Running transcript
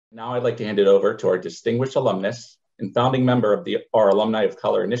Now I'd like to hand it over to our distinguished alumnus and founding member of our Alumni of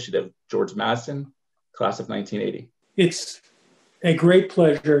Color initiative, George Madison, class of 1980. It's a great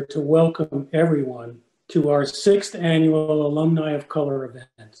pleasure to welcome everyone to our 6th annual Alumni of Color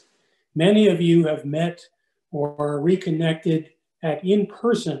event. Many of you have met or are reconnected at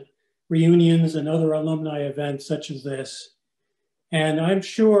in-person reunions and other alumni events such as this. And I'm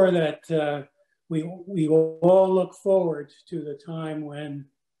sure that we all look forward to the time when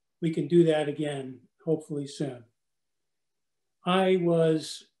we can do that again, hopefully soon. I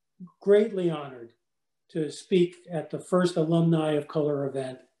was greatly honored to speak at the first Alumni of Color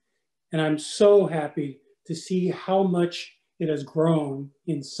event, and I'm so happy to see how much it has grown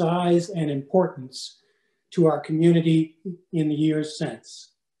in size and importance to our community in the years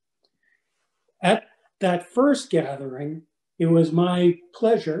since. At that first gathering, it was my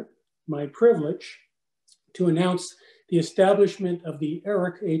pleasure, my privilege, to announce the establishment of the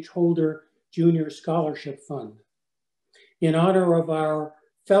Eric H. Holder Junior Scholarship Fund in honor of our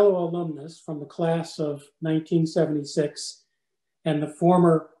fellow alumnus from the class of 1976 and the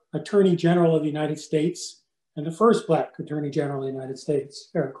former Attorney General of the United States and the first Black Attorney General of the United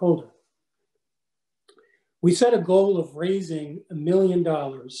States, Eric Holder. We set a goal of raising $1 million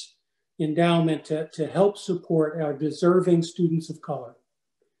endowment to help support our deserving students of color.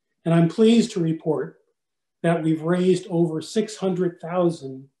 And I'm pleased to report that we've raised over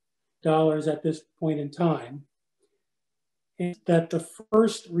 $600,000 at this point in time, and that the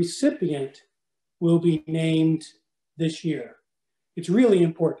first recipient will be named this year. It's really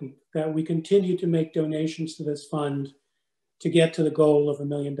important that we continue to make donations to this fund to get to the goal of $1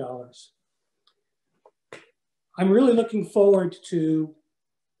 million. I'm really looking forward to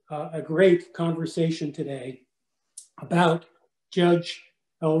a great conversation today about Judge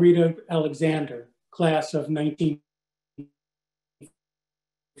Elreta Alexander, class of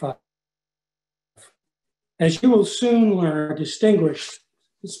 1985. As you will soon learn, distinguished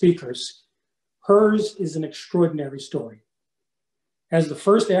speakers, hers is an extraordinary story. As the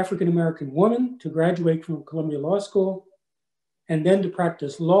first African-American woman to graduate from Columbia Law School and then to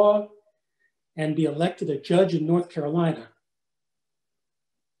practice law and be elected a judge in North Carolina,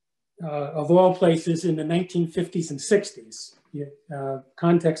 of all places in the 1950s and 60s.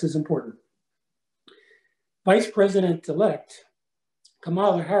 Context is important. Vice President-elect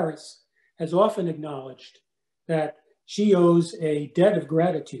Kamala Harris has often acknowledged that she owes a debt of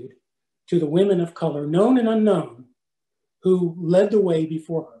gratitude to the women of color, known and unknown, who led the way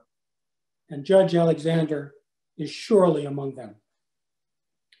before her. And Judge Alexander is surely among them.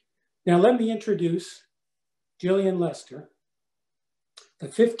 Now let me introduce Jillian Lester, the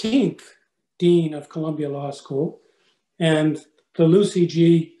 15th Dean of Columbia Law School and the Lucy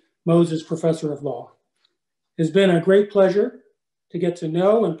G. Moses Professor of Law. It's been a great pleasure to get to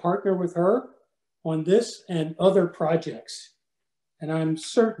know and partner with her on this and other projects. And I'm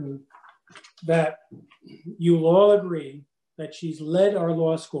certain that you'll all agree that she's led our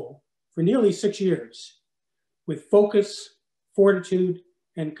law school for nearly 6 years with focus, fortitude,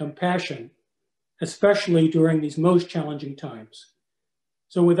 and compassion, especially during these most challenging times.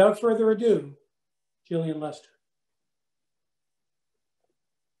 So without further ado, Jillian Lester.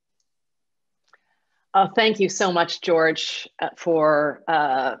 Thank you so much, George, for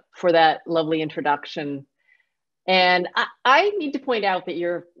that lovely introduction. And I need to point out that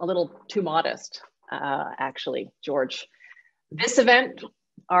you're a little too modest, actually, George. This event,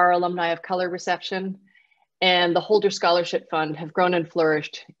 our Alumni of Color reception, and the Holder Scholarship Fund have grown and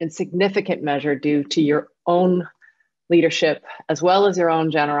flourished in significant measure due to your own leadership, as well as your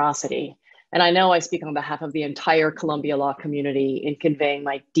own generosity. And I know I speak on behalf of the entire Columbia Law community in conveying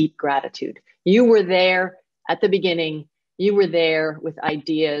my deep gratitude. You were there at the beginning. You were there with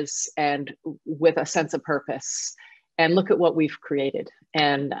ideas and with a sense of purpose. And look at what we've created.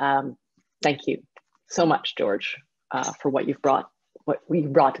 And thank you so much, George, for what we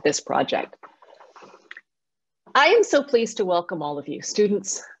brought to this project. I am so pleased to welcome all of you,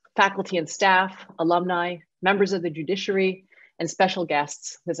 students, faculty and staff, alumni, members of the judiciary, and special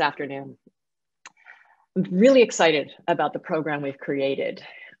guests this afternoon. I'm really excited about the program we've created.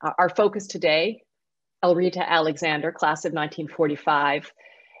 Our focus today, Elreta Alexander, class of 1945,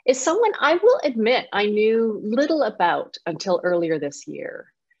 is someone I will admit I knew little about until earlier this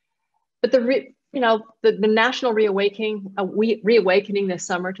year. But the national reawakening this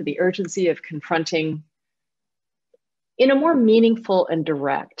summer to the urgency of confronting in a more meaningful and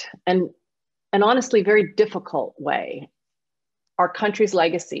direct and honestly very difficult way our country's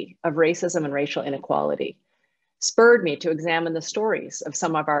legacy of racism and racial inequality spurred me to examine the stories of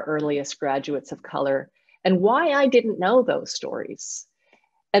some of our earliest graduates of color and why I didn't know those stories.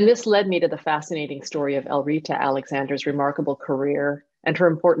 And this led me to the fascinating story of Elreta Alexander's remarkable career and her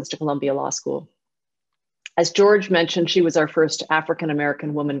importance to Columbia Law School. As George mentioned, she was our first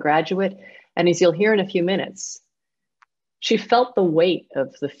African-American woman graduate, and as you'll hear in a few minutes, she felt the weight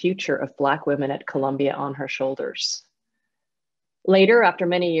of the future of Black women at Columbia on her shoulders. Later, after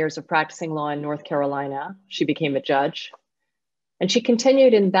many years of practicing law in North Carolina, she became a judge, and she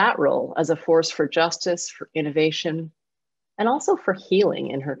continued in that role as a force for justice, for innovation, and also for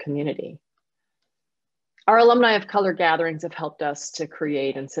healing in her community. Our Alumni of Color gatherings have helped us to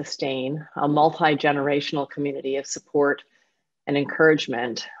create and sustain a multi-generational community of support and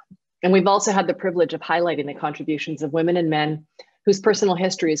encouragement. And we've also had the privilege of highlighting the contributions of women and men whose personal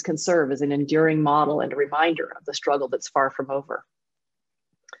histories can serve as an enduring model and a reminder of the struggle that's far from over.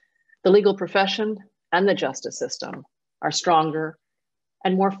 The legal profession and the justice system are stronger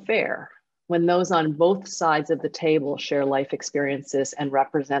and more fair when those on both sides of the table share life experiences and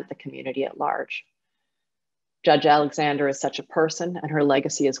represent the community at large. Judge Alexander is such a person, and her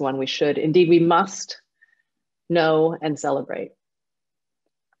legacy is one we should, indeed we must, know and celebrate.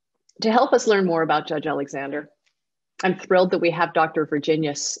 To help us learn more about Judge Alexander, I'm thrilled that we have Dr.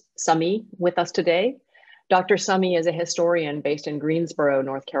 Virginia Summey with us today. Dr. Summey is a historian based in Greensboro,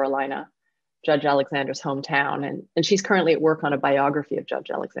 North Carolina, Judge Alexander's hometown, and she's currently at work on a biography of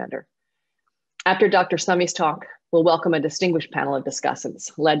Judge Alexander. After Dr. Summey's talk, we'll welcome a distinguished panel of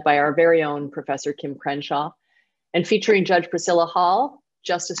discussants led by our very own Professor Kim Crenshaw and featuring Judge Priscilla Hall,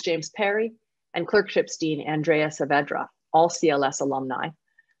 Justice James Perry, and Clerkships Dean Andrea Saavedra, all CLS alumni,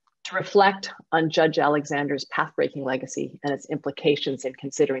 to reflect on Judge Alexander's path-breaking legacy and its implications in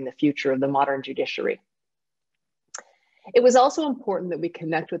considering the future of the modern judiciary. It was also important that we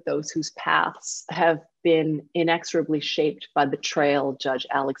connect with those whose paths have been inexorably shaped by the trail Judge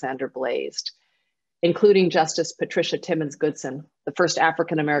Alexander blazed, including Justice Patricia Timmons Goodson, the first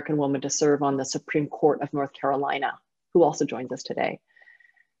African-American woman to serve on the Supreme Court of North Carolina, who also joins us today.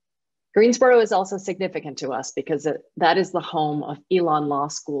 Greensboro is also significant to us because that is the home of Elon Law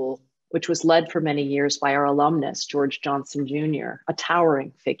School, which was led for many years by our alumnus, George Johnson Jr., a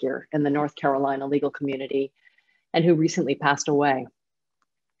towering figure in the North Carolina legal community, and who recently passed away.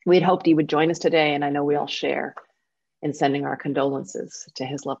 We had hoped he would join us today, and I know we all share in sending our condolences to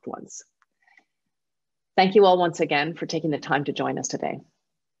his loved ones. Thank you all once again for taking the time to join us today.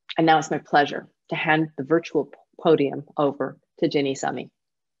 And now it's my pleasure to hand the virtual podium over to Ginny Summey.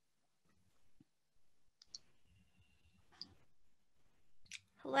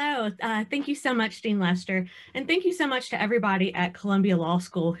 Hello, thank you so much, Dean Lester, and thank you so much to everybody at Columbia Law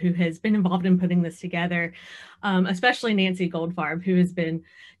School who has been involved in putting this together, especially Nancy Goldfarb, who has been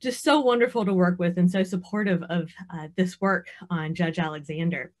just so wonderful to work with and so supportive of this work on Judge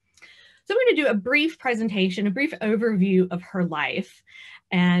Alexander. So I'm going to do a brief presentation, a brief overview of her life,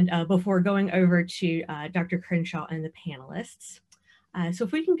 and before going over to Dr. Crenshaw and the panelists. So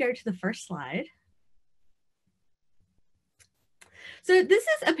if we can go to the first slide. So this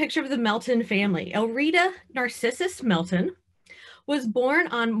is a picture of the Melton family. Elreta Narcissus Melton was born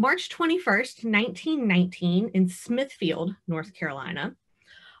on March 21st, 1919 in Smithfield, North Carolina.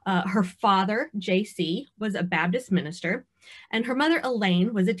 Her father, J.C., was a Baptist minister, and her mother,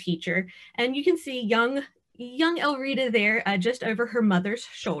 Elaine, was a teacher. And you can see young Elreta there just over her mother's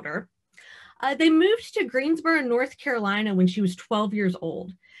shoulder. They moved to Greensboro, North Carolina when she was 12 years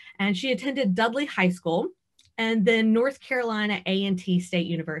old, and she attended Dudley High School and then North Carolina A&T State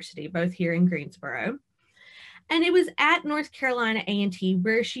University, both here in Greensboro. And it was at North Carolina A&T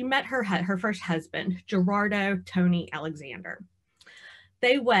where she met her first husband, Gerardo Tony Alexander.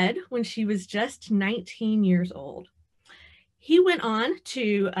 They wed when she was just 19 years old. He went on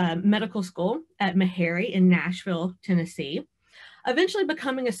to medical school at Meharry in Nashville, Tennessee, eventually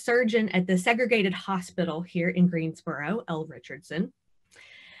becoming a surgeon at the segregated hospital here in Greensboro, L. Richardson.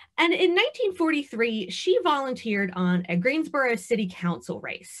 And in 1943, she volunteered on a Greensboro City Council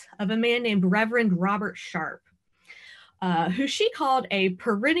race of a man named Reverend Robert Sharp, who she called a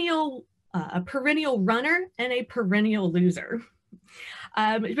perennial runner and a perennial loser.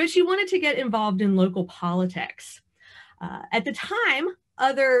 But she wanted to get involved in local politics. At the time,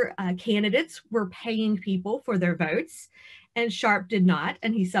 other candidates were paying people for their votes, and Sharp did not,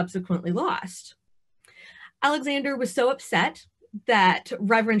 and he subsequently lost. Alexander was so upset that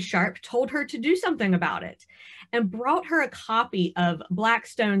Reverend Sharp told her to do something about it and brought her a copy of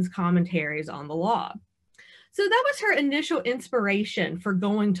Blackstone's commentaries on the law. So that was her initial inspiration for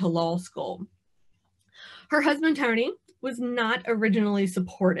going to law school. Her husband, Tony, was not originally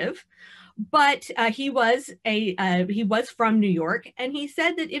supportive, But he was from New York, and he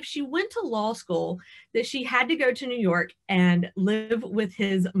said that if she went to law school, that she had to go to New York and live with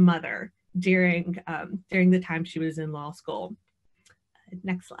his mother during the time she was in law school.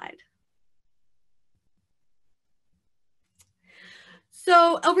 Next slide.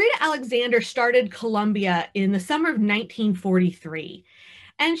 So Elreta Alexander started Columbia in the summer of 1943,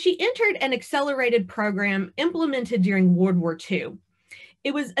 and she entered an accelerated program implemented during World War II.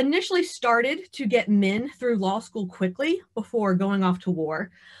 It was initially started to get men through law school quickly before going off to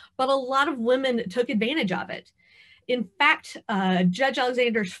war, but a lot of women took advantage of it. In fact, Judge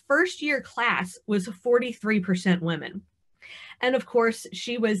Alexander's first year class was 43% women. And of course,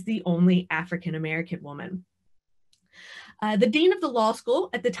 she was the only African-American woman. The dean of the law school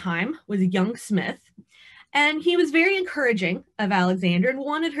at the time was young Smith, and he was very encouraging of Alexander and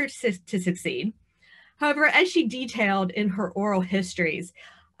wanted her to succeed. However, as she detailed in her oral histories,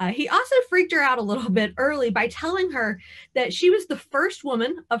 he also freaked her out a little bit early by telling her that she was the first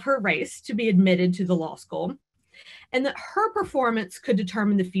woman of her race to be admitted to the law school, and that her performance could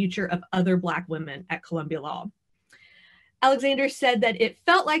determine the future of other Black women at Columbia Law. Alexander said that it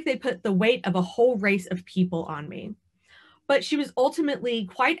felt like they put the weight of a whole race of people on me. But she was ultimately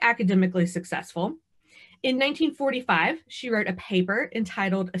quite academically successful. In 1945, she wrote a paper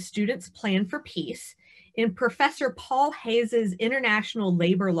entitled A Student's Plan for Peace in Professor Paul Hayes's International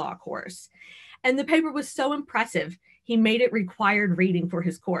Labor Law course. And the paper was so impressive, he made it required reading for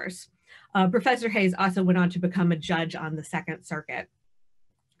his course. Professor Hayes also went on to become a judge on the Second Circuit.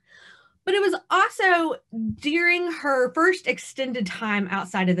 But it was also during her first extended time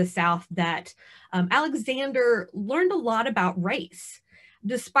outside of the South that Alexander learned a lot about race.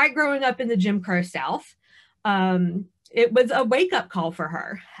 Despite growing up in the Jim Crow South, it was a wake-up call for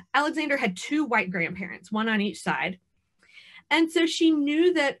her. Alexander had two white grandparents, one on each side. And so she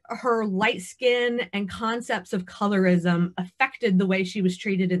knew that her light skin and concepts of colorism affected the way she was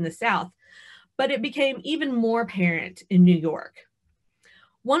treated in the South, but it became even more apparent in New York.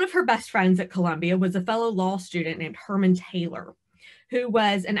 One of her best friends at Columbia was a fellow law student named Herman Taylor, who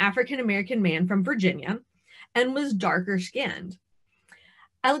was an African-American man from Virginia and was darker skinned.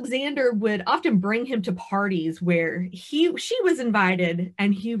 Alexander would often bring him to parties where she was invited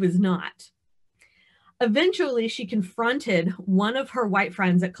and he was not. Eventually, she confronted one of her white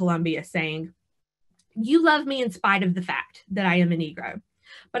friends at Columbia saying, "You love me in spite of the fact that I am a Negro,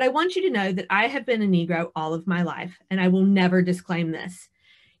 but I want you to know that I have been a Negro all of my life and I will never disclaim this.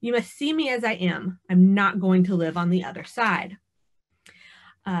 You must see me as I am. I'm not going to live on the other side."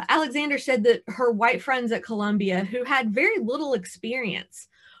 Alexander said that her white friends at Columbia, who had very little experience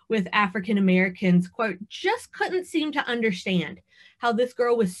with African Americans, quote, just couldn't seem to understand how this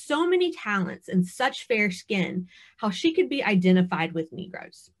girl with so many talents and such fair skin, how she could be identified with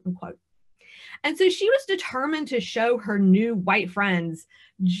Negroes, unquote. And so she was determined to show her new white friends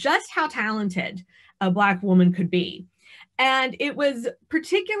just how talented a Black woman could be. And it was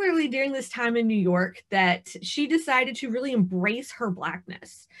particularly during this time in New York that she decided to really embrace her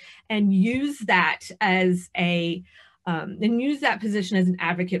Blackness and use that as use that position as an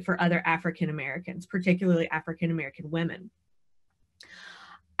advocate for other African Americans, particularly African American women.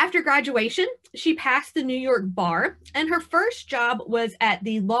 After graduation, she passed the New York bar, and her first job was at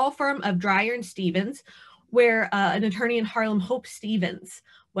the law firm of Dreyer and Stevens, where an attorney in Harlem, Hope Stevens,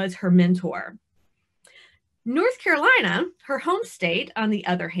 was her mentor. North Carolina, her home state, on the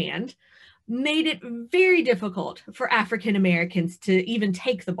other hand, made it very difficult for African Americans to even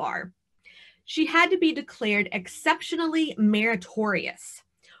take the bar. She had to be declared exceptionally meritorious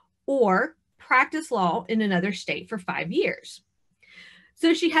or practice law in another state for 5 years.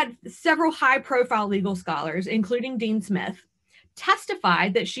 So she had several high-profile legal scholars, including Dean Smith, testify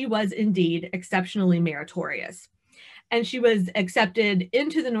that she was indeed exceptionally meritorious. And she was accepted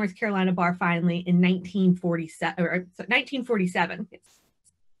into the North Carolina bar finally in 1947.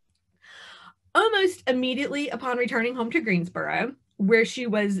 Almost immediately upon returning home to Greensboro, where she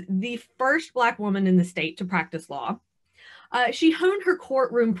was the first Black woman in the state to practice law, she honed her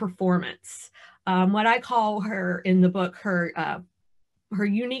courtroom performance, what I call her in the book, her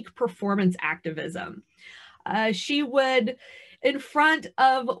unique performance activism. She would, in front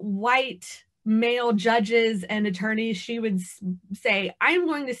of white male judges and attorneys, she would say, "I'm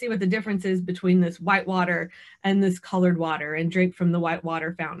going to see what the difference is between this white water and this colored water and drink from the white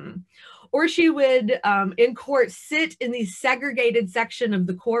water fountain." Or she would, in court, sit in the segregated section of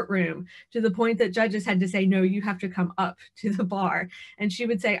the courtroom to the point that judges had to say, "No, you have to come up to the bar." And she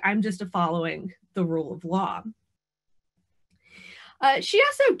would say, "I'm just following the rule of law." She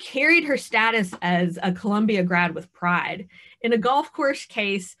also carried her status as a Columbia grad with pride. In a golf course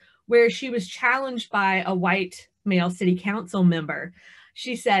case where she was challenged by a white male city council member.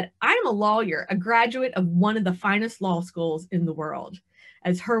 She said, "I'm a lawyer, a graduate of one of the finest law schools in the world,"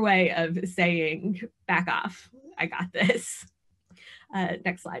 as her way of saying, back off, I got this.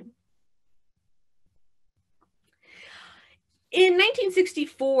 Next slide. In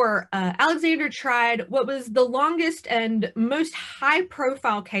 1964, Alexander tried what was the longest and most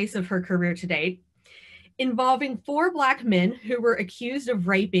high-profile case of her career to date, involving 4 Black men who were accused of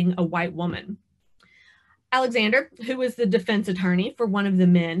raping a white woman. Alexander, who was the defense attorney for one of the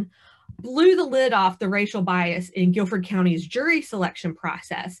men, blew the lid off the racial bias in Guilford County's jury selection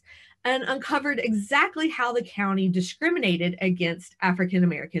process and uncovered exactly how the county discriminated against African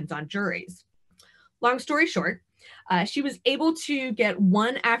Americans on juries. Long story short, she was able to get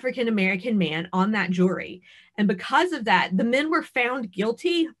one African American man on that jury. And because of that, the men were found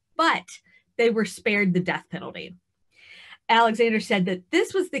guilty, but they were spared the death penalty. Alexander said that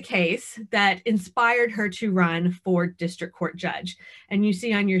this was the case that inspired her to run for district court judge. And you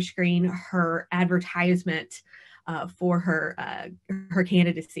see on your screen her advertisement for her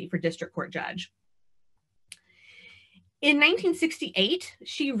candidacy for district court judge. In 1968,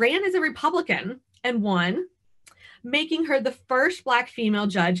 she ran as a Republican and won, making her the first Black female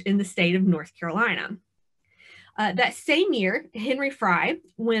judge in the state of North Carolina. That same year, Henry Fry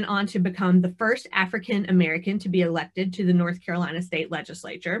went on to become the first African American to be elected to the North Carolina state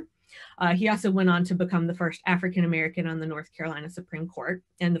legislature. He also went on to become the first African American on the North Carolina Supreme Court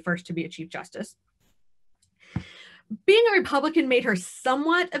and the first to be a Chief Justice. Being a Republican made her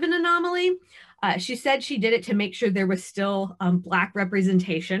somewhat of an anomaly. She said she did it to make sure there was still Black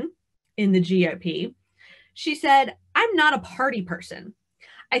representation in the GOP. She said, "I'm not a party person.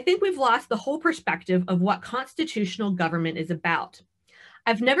 I think we've lost the whole perspective of what constitutional government is about.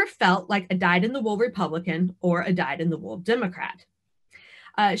 I've never felt like a dyed-in-the-wool Republican or a dyed-in-the-wool Democrat."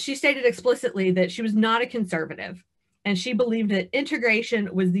 She stated explicitly that she was not a conservative, and she believed that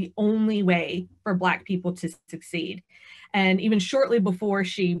integration was the only way for Black people to succeed. And even shortly before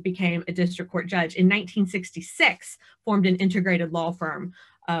she became a district court judge, in 1966, formed an integrated law firm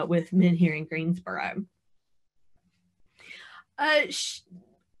with men here in Greensboro.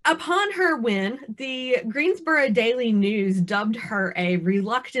 Upon her win, the Greensboro Daily News dubbed her a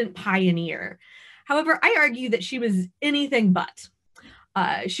reluctant pioneer. However, I argue that she was anything but.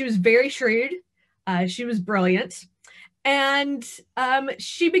 She was very shrewd, she was brilliant, and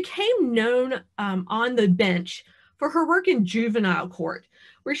she became known on the bench for her work in juvenile court,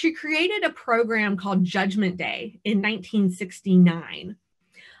 where she created a program called Judgment Day in 1969.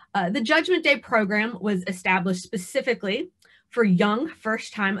 The Judgment Day program was established specifically for young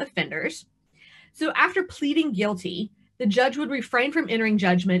first-time offenders. So after pleading guilty, the judge would refrain from entering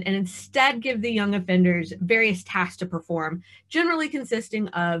judgment and instead give the young offenders various tasks to perform, generally consisting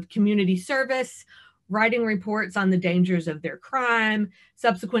of community service, writing reports on the dangers of their crime,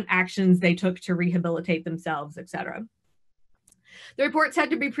 subsequent actions they took to rehabilitate themselves, etc. The reports had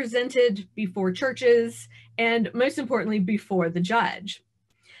to be presented before churches and, most importantly, before the judge.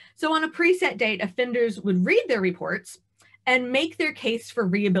 So on a preset date, offenders would read their reports and make their case for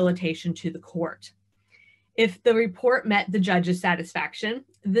rehabilitation to the court. If the report met the judge's satisfaction,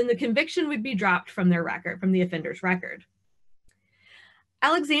 then the conviction would be dropped from their record, from the offender's record.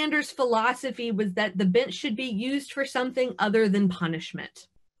 Alexander's philosophy was that the bench should be used for something other than punishment.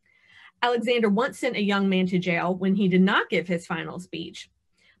 Alexander once sent a young man to jail when he did not give his final speech.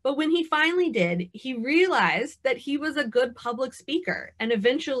 But when he finally did, he realized that he was a good public speaker and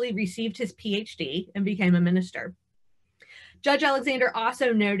eventually received his Ph.D. and became a minister. Judge Alexander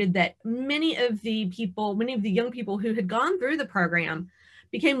also noted that many of the young people who had gone through the program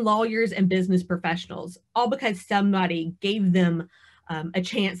became lawyers and business professionals, all because somebody gave them a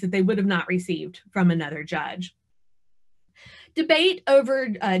chance that they would have not received from another judge. Debate over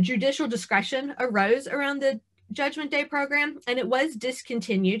judicial discretion arose around the Judgment Day program, and it was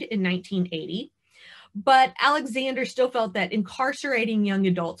discontinued in 1980. But Alexander still felt that incarcerating young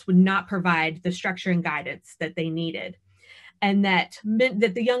adults would not provide the structure and guidance that they needed. And that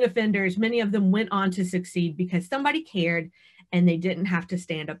the young offenders, many of them went on to succeed because somebody cared and they didn't have to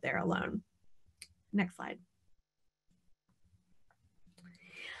stand up there alone. Next slide.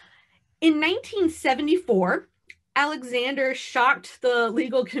 In 1974, Alexander shocked the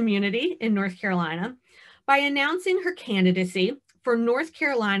legal community in North Carolina by announcing her candidacy for North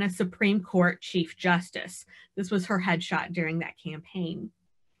Carolina Supreme Court Chief Justice. This was her headshot during that campaign.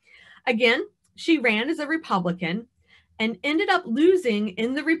 Again, she ran as a Republican and ended up losing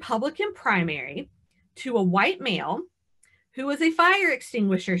in the Republican primary to a white male who was a fire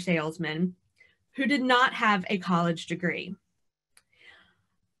extinguisher salesman who did not have a college degree.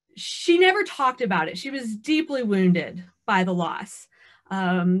 she never talked about it. She was deeply wounded by the loss.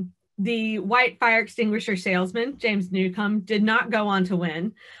 The white fire extinguisher salesman, James Newcomb, did not go on to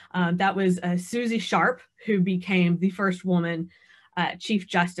win. That was Susie Sharp, who became the first woman Chief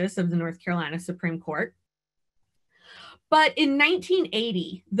Justice of the North Carolina Supreme Court. But in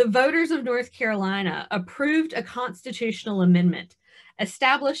 1980, the voters of North Carolina approved a constitutional amendment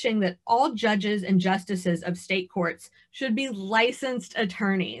establishing that all judges and justices of state courts should be licensed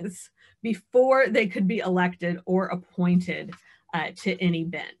attorneys before they could be elected or appointed to any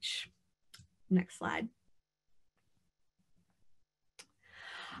bench. Next slide.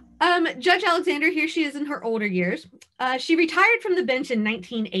 Judge Alexander, here she is in her older years. She retired from the bench in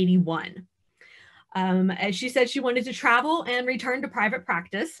 1981. As she said, she wanted to travel and return to private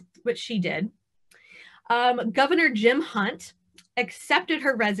practice, which she did. Governor Jim Hunt accepted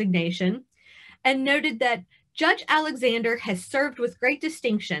her resignation and noted that Judge Alexander has served with great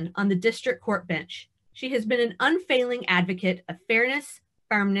distinction on the district court bench. She has been an unfailing advocate of fairness,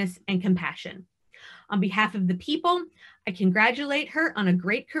 firmness, and compassion. On behalf of the people, I congratulate her on a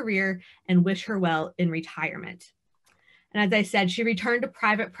great career and wish her well in retirement. And as I said, she returned to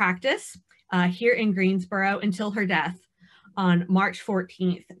private practice here in Greensboro until her death on March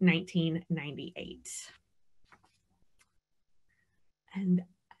 14th, 1998. And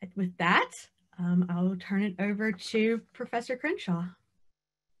with that, I'll turn it over to Professor Crenshaw.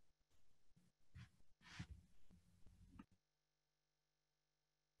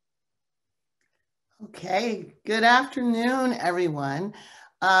 Okay, good afternoon, everyone.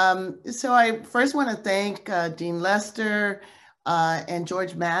 So I first want to thank Dean Lester and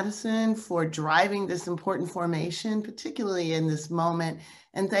George Madison for driving this important formation, particularly in this moment.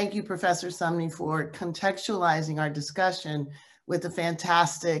 And thank you, Professor Summey, for contextualizing our discussion with a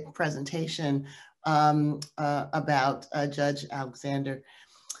fantastic presentation about Judge Alexander.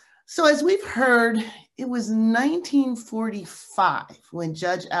 So as we've heard, it was 1945 when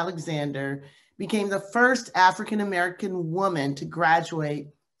Judge Alexander became the first African-American woman to graduate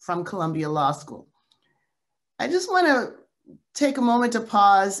from Columbia Law School. I just want to take a moment to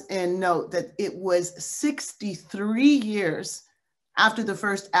pause and note that it was 63 years after the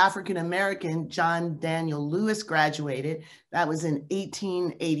first African-American, John Daniel Lewis, graduated. That was in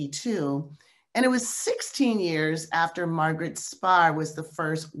 1882. And it was 16 years after Margaret Sparr was the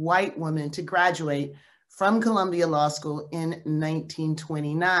first white woman to graduate from Columbia Law School in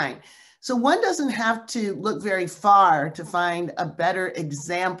 1929. So one doesn't have to look very far to find a better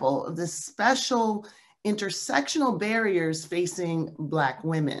example of the special intersectional barriers facing Black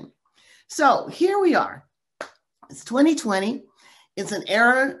women. So here we are. It's 2020. It's an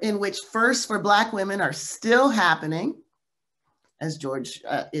era in which firsts for Black women are still happening. As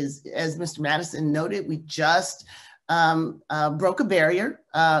as Mr. Madison noted, we just broke a barrier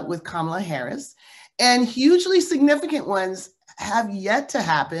with Kamala Harris, and hugely significant ones have yet to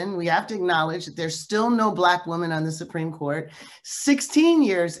happen. We have to acknowledge that there's still no Black woman on the Supreme Court, 16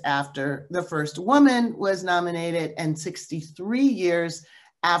 years after the first woman was nominated and 63 years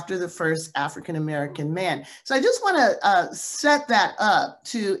after the first African-American man. So I just want to set that up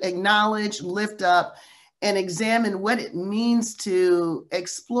to acknowledge, lift up, and examine what it means to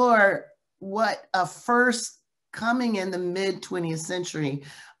explore what a first coming in the mid-20th century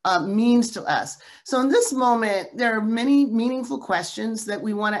means to us. So in this moment, there are many meaningful questions that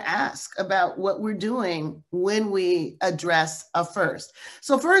we want to ask about what we're doing when we address a first.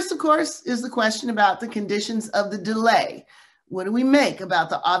 So first, of course, is the question about the conditions of the delay. What do we make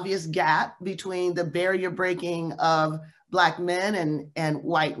about the obvious gap between the barrier breaking of Black men and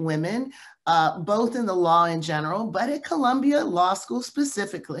white women, both in the law in general, but at Columbia Law School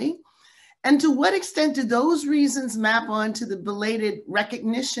specifically? And to what extent do those reasons map onto the belated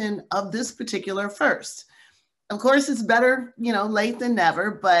recognition of this particular first? Of course, it's better, late than never,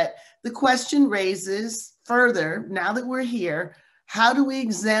 but the question raises further, now that we're here, how do we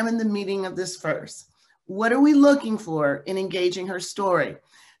examine the meaning of this first? What are we looking for in engaging her story?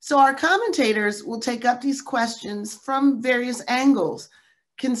 So our commentators will take up these questions from various angles,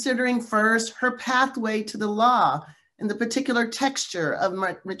 considering first her pathway to the law and the particular texture of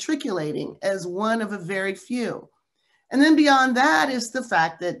matriculating as one of a very few. And then beyond that is the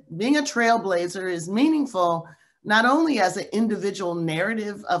fact that being a trailblazer is meaningful, not only as an individual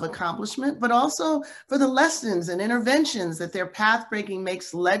narrative of accomplishment, but also for the lessons and interventions that their path breaking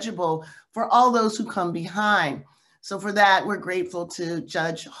makes legible for all those who come behind. So for that, we're grateful to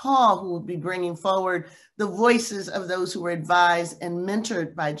Judge Hall, who will be bringing forward the voices of those who were advised and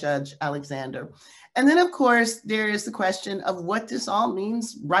mentored by Judge Alexander. And then, of course, there is the question of what this all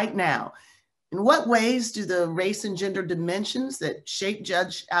means right now. In what ways do the race and gender dimensions that shape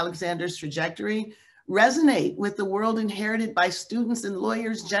Judge Alexander's trajectory resonate with the world inherited by students and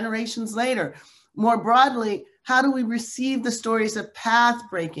lawyers generations later? More broadly, how do we receive the stories of path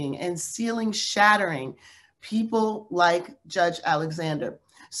breaking and ceiling shattering people like Judge Alexander?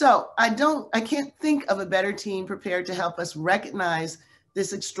 So I can't think of a better team prepared to help us recognize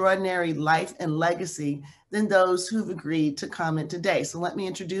this extraordinary life and legacy than those who've agreed to comment today. So let me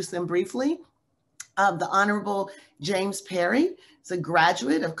introduce them briefly. The Honorable James Perry is a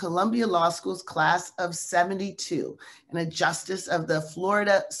graduate of Columbia Law School's class of 72 and a justice of the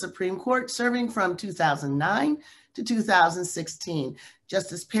Florida Supreme Court, serving from 2009 to 2016.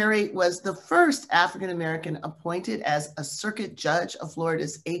 Justice Perry was the first African-American appointed as a circuit judge of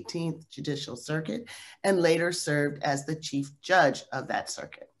Florida's 18th Judicial Circuit and later served as the chief judge of that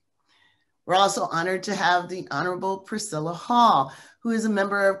circuit. We're also honored to have the Honorable Priscilla Hall, who is a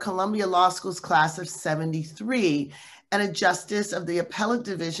member of Columbia Law School's class of 73 and a justice of the Appellate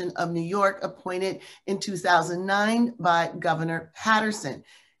Division of New York, appointed in 2009 by Governor Patterson.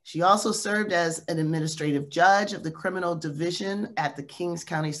 She also served as an administrative judge of the Criminal Division at the Kings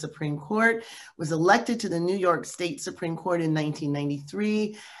County Supreme Court, was elected to the New York State Supreme Court in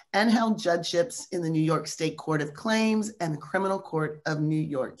 1993, and held judgeships in the New York State Court of Claims and the Criminal Court of New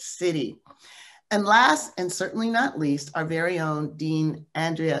York City. And last, and certainly not least, our very own Dean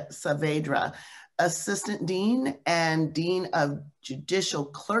Andrea Saavedra, Assistant Dean and Dean of Judicial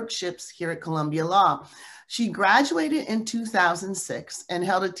Clerkships here at Columbia Law. She graduated in 2006 and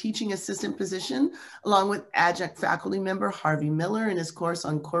held a teaching assistant position along with adjunct faculty member Harvey Miller in his course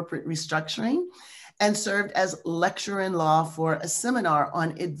on corporate restructuring, and served as lecturer in law for a seminar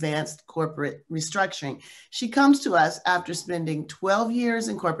on advanced corporate restructuring. She comes to us after spending 12 years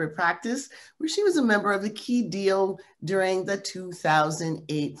in corporate practice, where she was a member of the key deal during the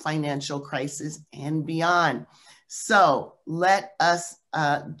 2008 financial crisis and beyond. So let us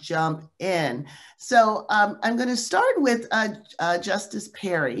jump in. So I'm going to start with Justice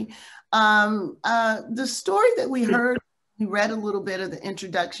Perry. The story that we heard, we read a little bit of the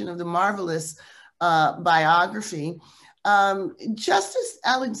introduction of the marvelous biography. Judge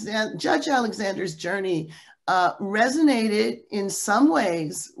Alexander's journey resonated in some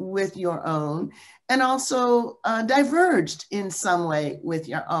ways with your own, and also diverged in some way with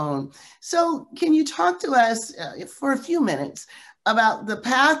your own. So can you talk to us for a few minutes about the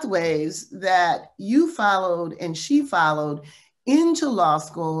pathways that you followed and she followed into law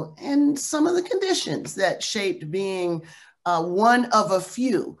school, and some of the conditions that shaped being one of a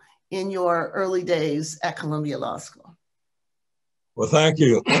few in your early days at Columbia Law School? Well, thank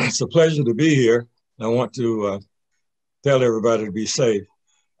you. It's a pleasure to be here. I want to tell everybody to be safe.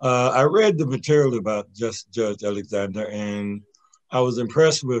 I read the material about Judge Alexander, and I was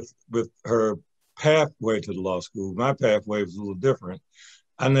impressed with her pathway to the law school. My pathway was a little different.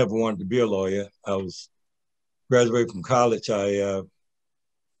 I never wanted to be a lawyer. I was graduated from college. I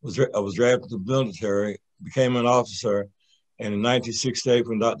was drafted to the military, became an officer, and in 1968,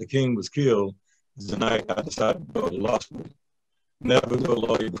 when Dr. King was killed, was the night I decided to go to law school. Never been a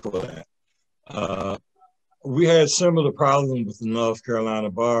lawyer before that. We had similar problems with the North Carolina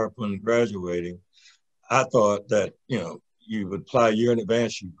bar upon graduating. I thought that, you would apply a year in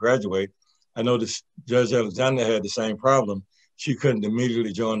advance, you graduate. I noticed Judge Alexander had the same problem. She couldn't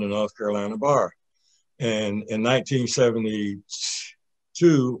immediately join the North Carolina bar. And in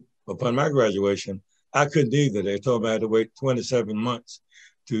 1972, upon my graduation, I couldn't either. They told me I had to wait 27 months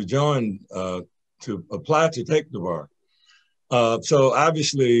to join, to apply to take the bar. So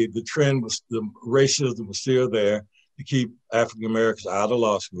obviously the trend was, the racism was still there to keep African Americans out of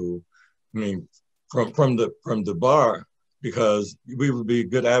law school. I mean, from the bar, because we would be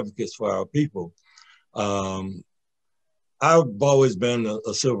good advocates for our people. I've always been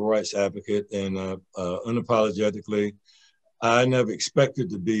a civil rights advocate, and unapologetically, I never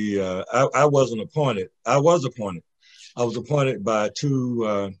expected to be, I wasn't appointed. I was appointed. I was appointed by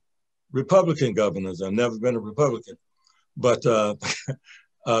two Republican governors. I've never been a Republican. But the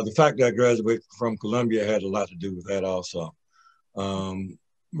fact that I graduated from Columbia had a lot to do with that also.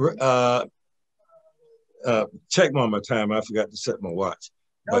 Check on my time. I forgot to set my watch.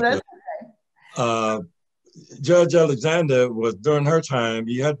 Oh, but, that's okay. Judge Alexander was, during her time,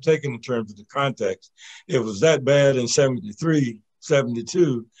 you had to take in terms of the context. It was that bad in 73,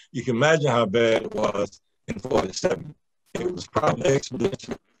 72. You can imagine how bad it was in 47. It was probably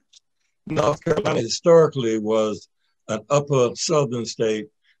exponential. North Carolina historically was an upper southern state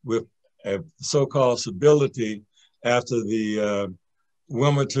with a so-called stability after the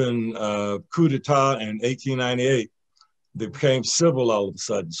Wilmington coup d'etat in 1898. They became civil all of a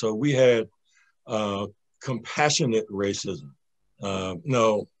sudden. So we had compassionate racism.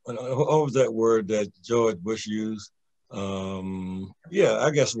 No, what was that word that George Bush used? Yeah,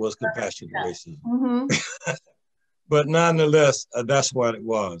 I guess it was compassionate racism. Mm-hmm. But nonetheless, that's what it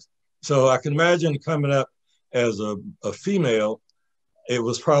was. So I can imagine coming up as a female, it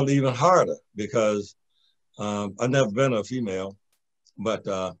was probably even harder because I've never been a female, but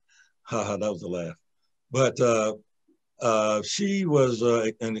that was a laugh. But she was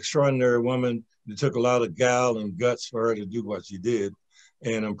an extraordinary woman. It took a lot of gall and guts for her to do what she did.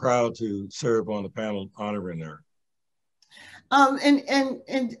 And I'm proud to serve on the panel honoring her.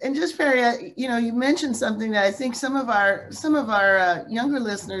 And just Perry, you know, you mentioned something that I think some of our younger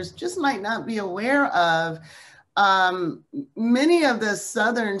listeners just might not be aware of. Many of the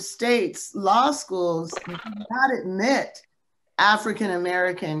Southern states' law schools do not admit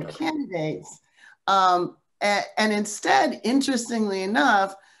African-American candidates. And instead, interestingly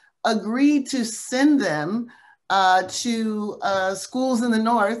enough, agreed to send them to schools in the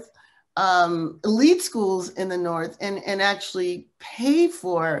North, elite schools in the North, and actually pay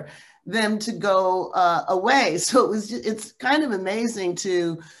for them to go away. So it's kind of amazing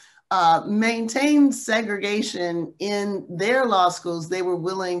to maintain segregation in their law schools. They were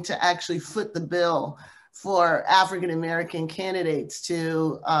willing to actually foot the bill for African-American candidates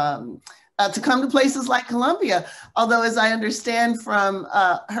to come to places like Columbia. Although, as I understand from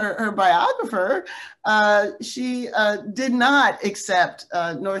her biographer, she did not accept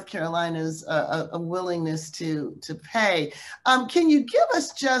North Carolina's a willingness to pay. Can you give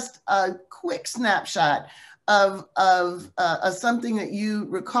us just a quick snapshot of something that you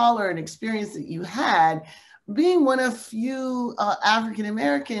recall or an experience that you had being one of few African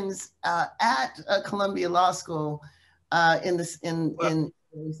Americans at Columbia Law School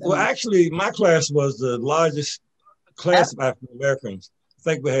Well, actually, my class was the largest class of African Americans. I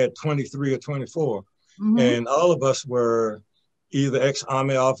think we had 23 or 24. Mm-hmm. And all of us were either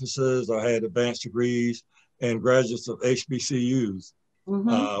ex-Army officers or had advanced degrees and graduates of HBCUs.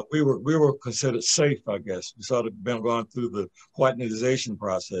 Mm-hmm. We were considered safe, I guess. We sort of been going through the whitenization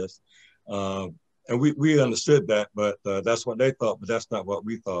process. And we understood that, but that's what they thought, but that's not what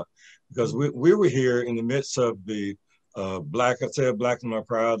we thought. Because we were here in the midst of the Black in My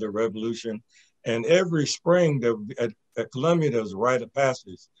Pride, the revolution. And every spring at Columbia, there was a rite of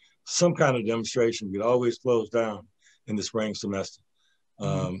passage, some kind of demonstration. We'd always close down in the spring semester.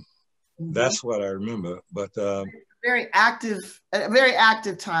 That's what I remember. But a very active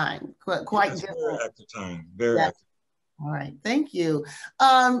time, quite different. Very active time, very active. All right, thank you.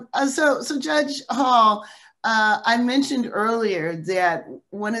 So Judge Hall, I mentioned earlier that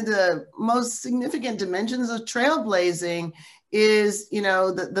one of the most significant dimensions of trailblazing is, you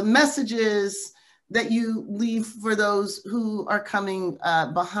know, the messages that you leave for those who are coming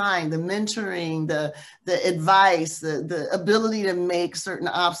behind, the mentoring, the advice, the ability to make certain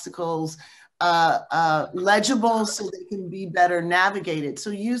obstacles legible so they can be better navigated. So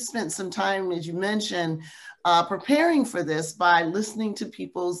you spent some time, as you mentioned, preparing for this by listening to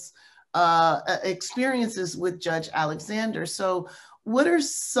people's experiences with Judge Alexander. So what are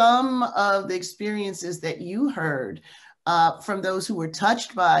some of the experiences that you heard from those who were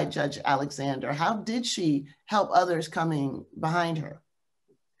touched by Judge Alexander? How did she help others coming behind her?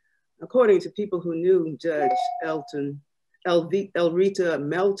 According to people who knew Judge Elreta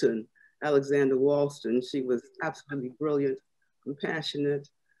Melton Alexander Walston, she was absolutely brilliant, compassionate,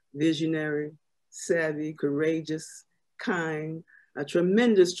 visionary, savvy, courageous, kind, a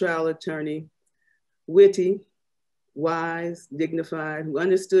tremendous trial attorney, witty, wise, dignified, who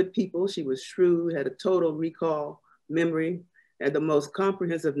understood people. She was shrewd, had a total recall, memory, had the most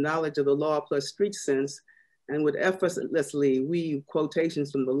comprehensive knowledge of the law plus street sense, and would effortlessly weave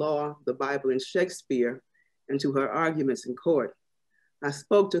quotations from the law, the Bible, and Shakespeare into her arguments in court. I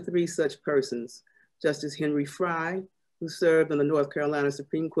spoke to three such persons: Justice Henry Fry, who served on the North Carolina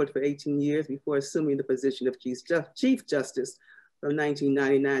Supreme Court for 18 years before assuming the position of Chief Justice from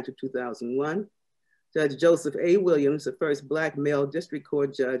 1999 to 2001. Judge Joseph A. Williams, the first Black male district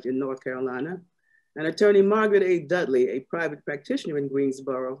court judge in North Carolina, and Attorney Margaret A. Dudley, a private practitioner in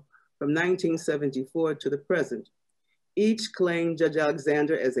Greensboro from 1974 to the present. Each claimed Judge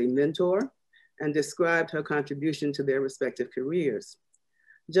Alexander as a mentor and described her contribution to their respective careers.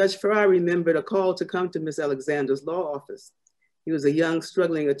 Judge Fry remembered a call to come to Ms. Alexander's law office. He was a young,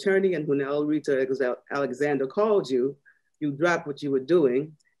 struggling attorney, and when Elreta Alexander called you, you dropped what you were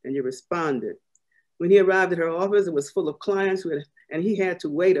doing and you responded. When he arrived at her office, it was full of clients and he had to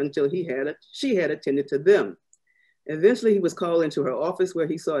wait until she had attended to them. Eventually, he was called into her office where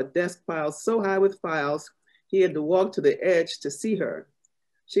he saw a desk piled so high with files, he had to walk to the edge to see her.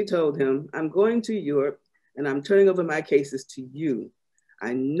 She told him, "I'm going to Europe and I'm turning over my cases to you.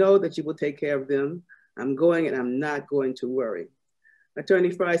 I know that you will take care of them. I'm going and I'm not going to worry."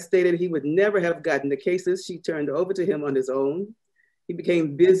 Attorney Fry stated he would never have gotten the cases she turned over to him on his own. He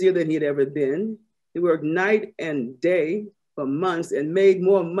became busier than he had ever been. He worked night and day for months and made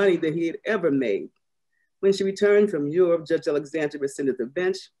more money than he had ever made. When she returned from Europe, Judge Alexander rescinded the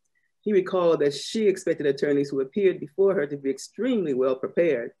bench. He recalled that she expected attorneys who appeared before her to be extremely well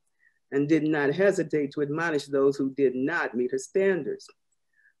prepared and did not hesitate to admonish those who did not meet her standards.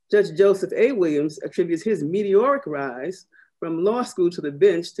 Judge Joseph A. Williams attributes his meteoric rise from law school to the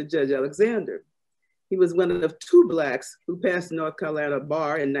bench to Judge Alexander. He was one of 2 Blacks who passed the North Carolina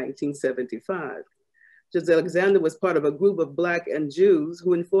bar in 1975. Judge Alexander was part of a group of Black and Jews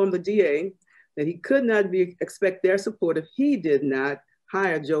who informed the DA that he could not expect their support if he did not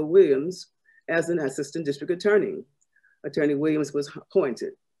hire Joe Williams as an assistant district attorney. Attorney Williams was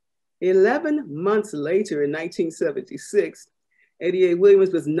appointed. 11 months later in 1976, ADA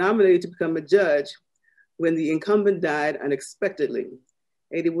Williams was nominated to become a judge when the incumbent died unexpectedly.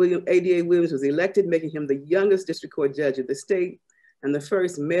 ADA Williams was elected, making him the youngest district court judge of the state and the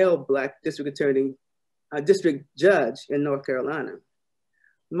first male Black district judge in North Carolina.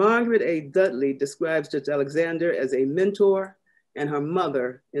 Margaret A. Dudley describes Judge Alexander as a mentor and her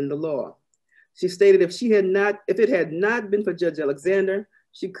mother in the law. She stated if it had not been for Judge Alexander,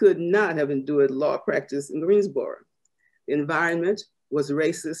 she could not have endured law practice in Greensboro. The environment was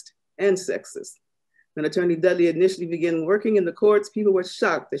racist and sexist. When Attorney Dudley initially began working in the courts, people were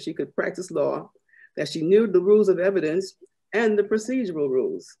shocked that she could practice law, that she knew the rules of evidence and the procedural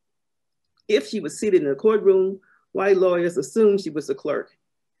rules. If she was seated in a courtroom, white lawyers assumed she was a clerk.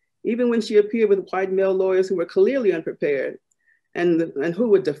 Even when she appeared with white male lawyers who were clearly unprepared and who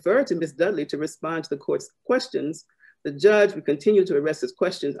would defer to Ms. Dudley to respond to the court's questions, the judge would continue to address his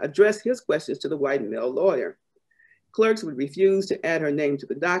questions to the white male lawyer. Clerks would refuse to add her name to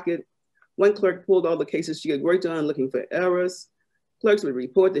the docket. One clerk pulled all the cases she had worked on looking for errors. Clerks would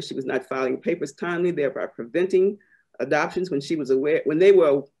report that she was not filing papers timely, thereby preventing adoptions when they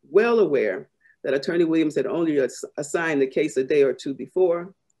were well aware that Attorney Williams had only assigned the case a day or 2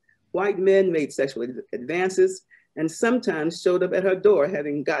 before. White men made sexual advances and sometimes showed up at her door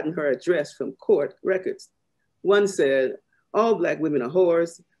having gotten her address from court records. One said, "All Black women are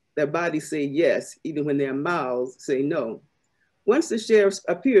whores. Their bodies say yes, even when their mouths say no." Once the sheriff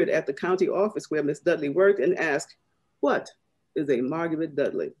appeared at the county office where Ms. Dudley worked and asked, "What is a Margaret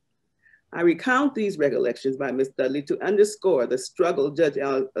Dudley?" I recount these recollections by Ms. Dudley to underscore the struggle Judge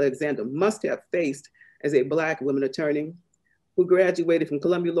Alexander must have faced as a Black woman attorney who graduated from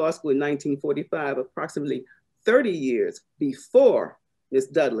Columbia Law School in 1945, approximately 30 years before Ms.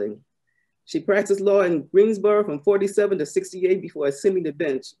 Dudley. She practiced law in Greensboro from 47 to 68 before assuming the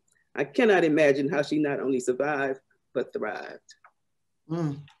bench. I cannot imagine how she not only survived, but thrived.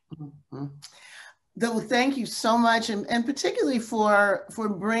 Well, thank you so much, and particularly for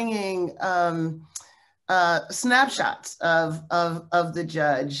bringing snapshots of the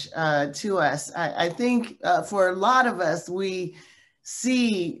judge to us. I think for a lot of us, we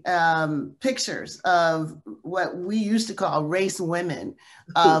see pictures of what we used to call race women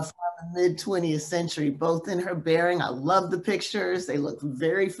from the mid-20th century, both in her bearing. I love the pictures. They look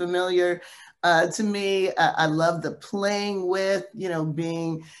very familiar to me. I love the playing with,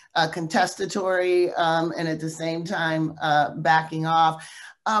 being contestatory and at the same time backing off.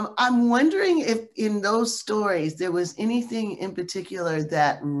 I'm wondering if in those stories, there was anything in particular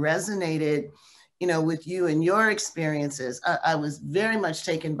that resonated, with you and your experiences. I was very much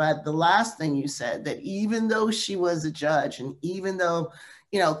taken by the last thing you said, that even though she was a judge and even though,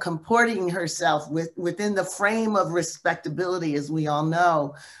 comporting herself within the frame of respectability, as we all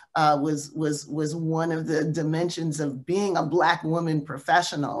know, was one of the dimensions of being a Black woman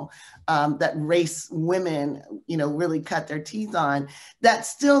professional, that race women, really cut their teeth on, that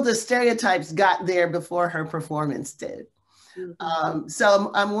still the stereotypes got there before her performance did.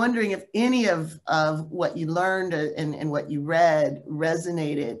 So I'm wondering if any of what you learned and what you read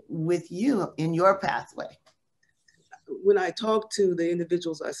resonated with you in your pathway. When I talked to the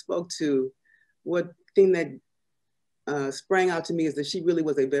individuals I spoke to, what thing that sprang out to me is that she really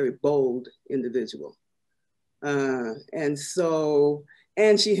was a very bold individual. And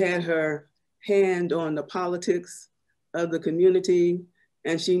she had her hand on the politics of the community,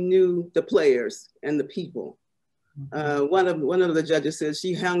 and she knew the players and the people. One of the judges said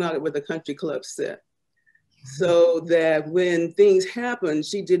she hung out with a country club set, so that when things happened,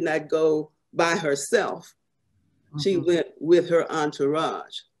 she did not go by herself. She went with her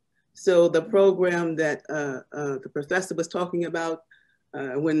entourage. So the program that the professor was talking about,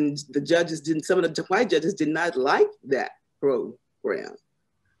 when the judges didn't, some of the white judges did not like that program.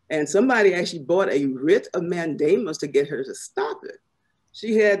 And somebody actually bought a writ of mandamus to get her to stop it.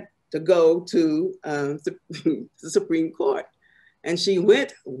 She had to go to the Supreme Court, and she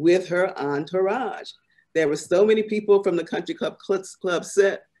went with her entourage. There were so many people from the country club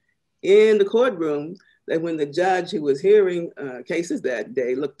set in the courtroom that when the judge who was hearing cases that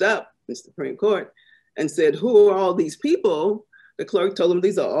day looked up in the Supreme Court and said, "Who are all these people?" The clerk told him,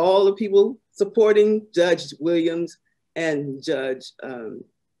 "These are all the people supporting Judge Williams and Judge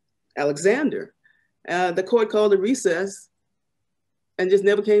Alexander." The court called a recess and just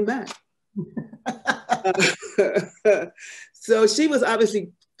never came back. So she was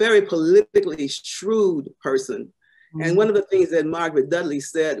obviously very politically shrewd person. And one of the things that Margaret Dudley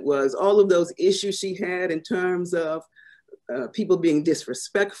said was all of those issues she had in terms of people being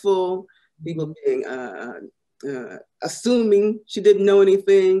disrespectful, people being assuming she didn't know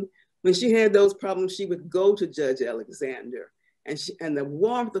anything. When she had those problems, she would go to Judge Alexander, and the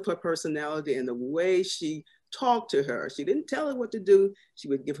warmth of her personality and the way she talked to her, she didn't tell her what to do. She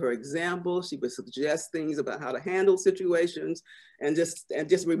would give her examples. She would suggest things about how to handle situations, and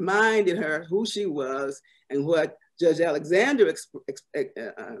just reminded her who she was and what Judge Alexander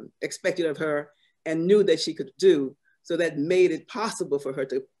expected of her and knew that she could do. So that made it possible for her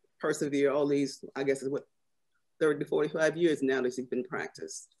to persevere all these, I guess, is what, 30 to 45 years now that she's been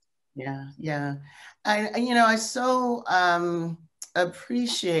practiced. Yeah, yeah. I so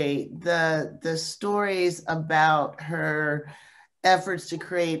appreciate the stories about her efforts to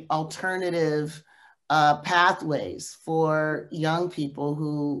create alternative pathways for young people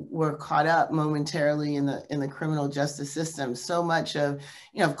who were caught up momentarily in the criminal justice system. So much of,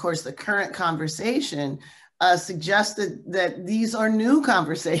 of course, the current conversation suggested that these are new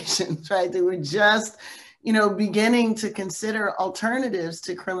conversations, right? They were just, beginning to consider alternatives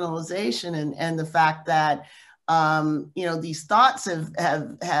to criminalization, and the fact that, these thoughts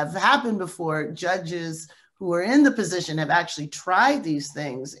have happened before. Judges who are in the position have actually tried these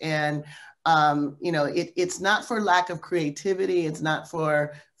things, and it's not for lack of creativity. It's not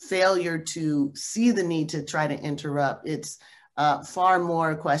for failure to see the need to try to interrupt. It's far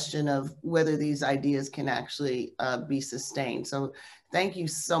more a question of whether these ideas can actually be sustained. So thank you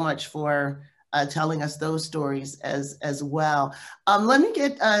so much for telling us those stories as well. Let me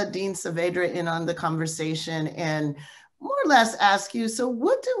get Dean Saavedra in on the conversation and more or less ask you, so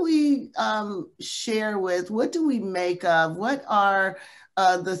what do we share with, what do we make of, what are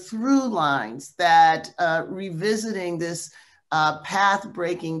the through lines that revisiting this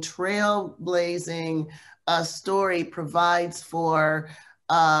path-breaking, trailblazing story provides for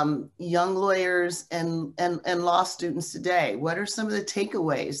young lawyers and law students today? What are some of the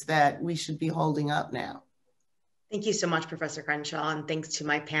takeaways that we should be holding up now? Thank you so much, Professor Crenshaw, and thanks to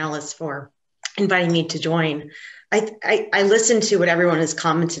my panelists for inviting me to join. I listened to what everyone has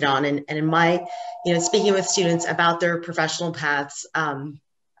commented on, and in my, speaking with students about their professional paths,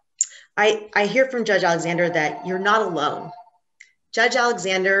 I hear from Judge Alexander that you're not alone. Judge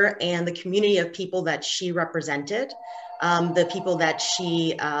Alexander and the community of people that she represented, the people that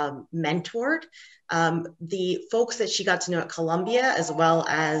she mentored, the folks that she got to know at Columbia, as well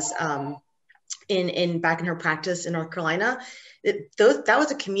as back in her practice in North Carolina, that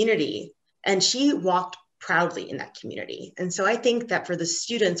was a community, and she walked proudly in that community. And so I think that for the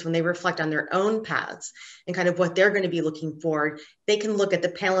students, when they reflect on their own paths and kind of what they're going to be looking for, they can look at the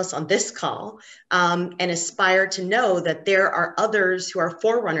panelists on this call and aspire to know that there are others who are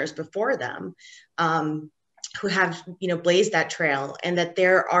forerunners before them, who have, blazed that trail, and that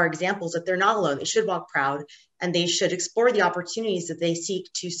there are examples that they're not alone. They should walk proud, and they should explore the opportunities that they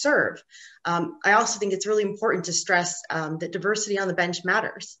seek to serve. I also think it's really important to stress that diversity on the bench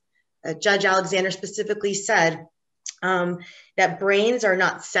matters. Judge Alexander specifically said that brains are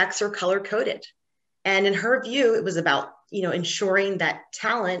not sex or color coded. And in her view, it was about, ensuring that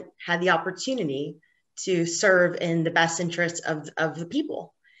talent had the opportunity to serve in the best interests of the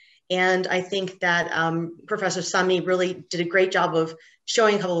people. And I think that Professor Summey really did a great job of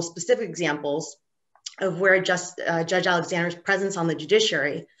showing a couple of specific examples of where Judge Alexander's presence on the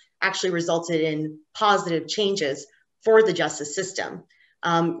judiciary actually resulted in positive changes for the justice system.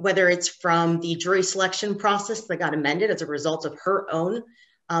 Whether it's from the jury selection process that got amended as a result of her own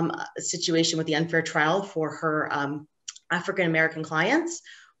situation with the unfair trial for her African-American clients,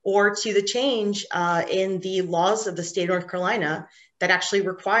 or to the change in the laws of the state of North Carolina that actually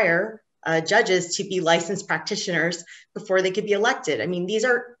require judges to be licensed practitioners before they could be elected. I mean, these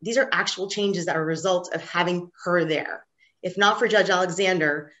are actual changes that are a result of having her there. If not for Judge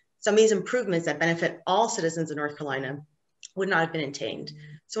Alexander, some of these improvements that benefit all citizens of North Carolina would not have been attained.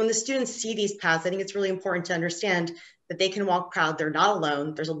 So when the students see these paths, I think it's really important to understand that they can walk proud. They're not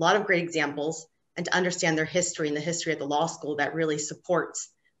alone. There's a lot of great examples, and to understand their history and the history of the law school that really supports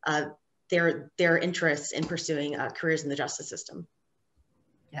their interests in pursuing careers in the justice system.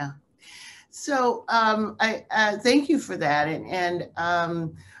 Yeah. So I thank you for that. And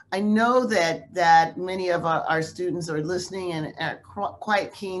I know that many of our students are listening and are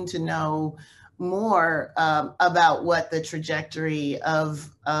quite keen to know more about what the trajectory of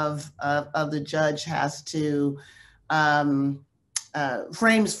the judge has to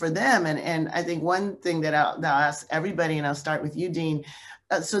frames for them. And I think one thing that I'll ask everybody, and I'll start with you, Dean.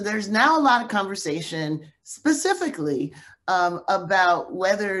 So there's now a lot of conversation specifically about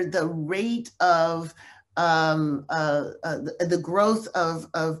whether the rate of the growth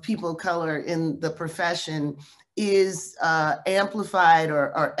of people of color in the profession is amplified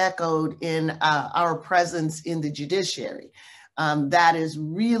or echoed in our presence in the judiciary. That is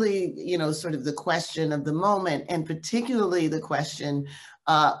really, sort of the question of the moment, and particularly the question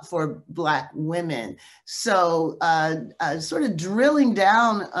for Black women. So sort of drilling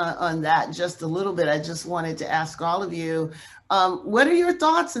down on that just a little bit, I just wanted to ask all of you, what are your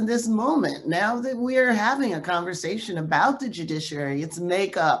thoughts in this moment, now that we are having a conversation about the judiciary, its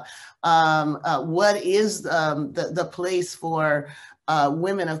makeup, what is the place for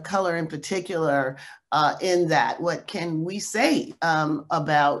women of color in particular in that? What can we say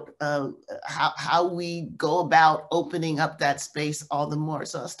about how we go about opening up that space all the more?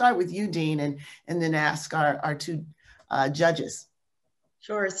 So I'll start with you, Dean, and then ask our two judges.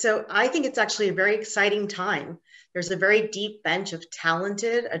 Sure. So I think it's actually a very exciting time. There's a very deep bench of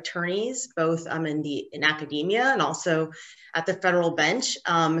talented attorneys, both in academia and also at the federal bench,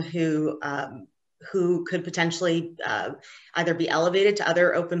 who could potentially either be elevated to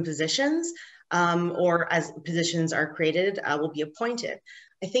other open positions or, as positions are created, will be appointed.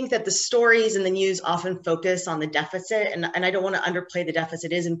 I think that the stories in the news often focus on the deficit, and I don't want to underplay the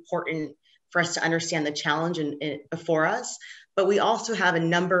deficit. It is important for us to understand the challenge before us, but we also have a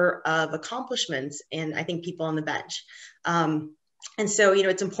number of accomplishments and I think people on the bench. And so,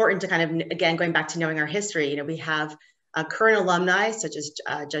 it's important to kind of, again, going back to knowing our history, we have current alumni such as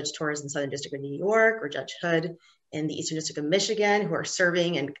Judge Torres in Southern District of New York, or Judge Hood in the Eastern District of Michigan, who are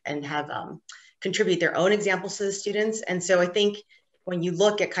serving and have contribute their own examples to the students. And so I think when you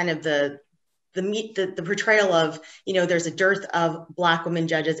look at kind of the portrayal of, there's a dearth of Black women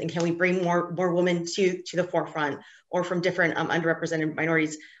judges, and can we bring more women to the forefront, or from different underrepresented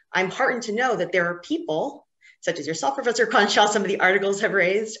minorities, I'm heartened to know that there are people such as yourself, Professor Crenshaw, some of the articles have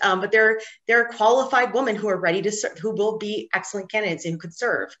raised, but there are qualified women who are ready to serve, who will be excellent candidates and who could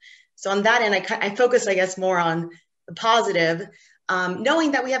serve. So on that end, I focus, I guess, more on the positive,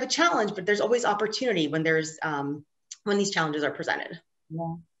 knowing that we have a challenge, but there's always opportunity when when these challenges are presented.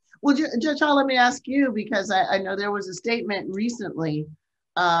 Yeah. Well, Judge Hall, let me ask you, because I know there was a statement recently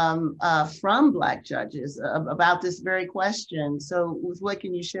from Black judges about this very question. So what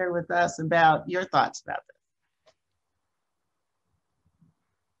can you share with us about your thoughts about this?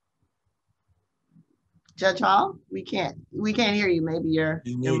 Judge Hall, we can't hear you. Maybe your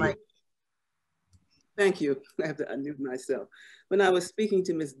mic. Thank you. I have to unmute myself. When I was speaking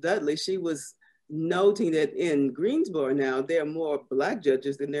to Ms. Dudley, she was noting that in Greensboro now, there are more Black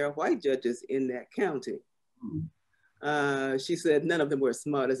judges than there are white judges in that county. She said none of them were as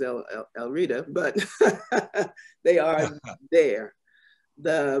smart as Elreta, but they are there.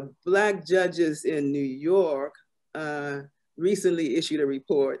 The Black judges in New York recently issued a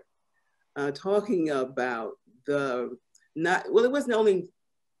report talking about it wasn't only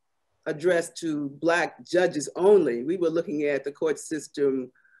addressed to Black judges only. We were looking at the court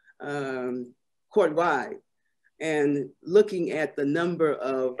system court-wide and looking at the number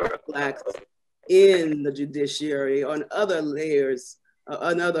of Blacks in the judiciary, on other layers,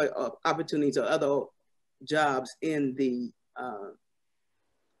 on other opportunities or other jobs in the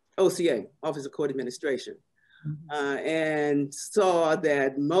OCA, Office of Court Administration. And saw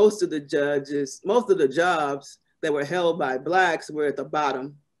that most of the jobs that were held by Blacks were at the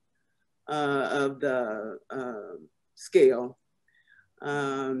bottom of the scale.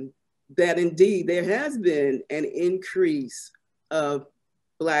 That indeed there has been an increase of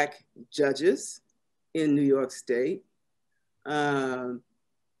Black judges in New York State, and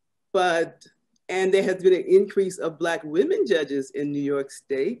there has been an increase of Black women judges in New York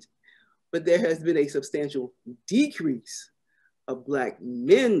State, but there has been a substantial decrease of Black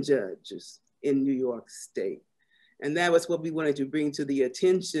men judges in New York State. And that was what we wanted to bring to the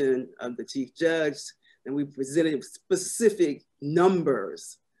attention of the Chief Judge. And we presented specific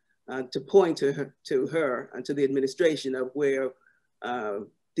numbers to point to her and to the administration of where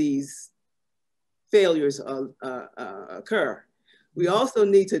these failures occur. We also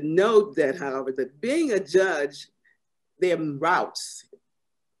need to note that, however, that being a judge, there are routes,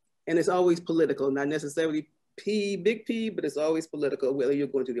 and it's always political, not necessarily big P, but it's always political, whether you're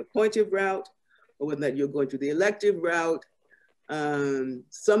going to the appointive route or whether you're going to the elective route.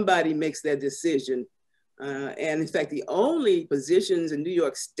 Somebody makes that decision. And in fact, the only positions in New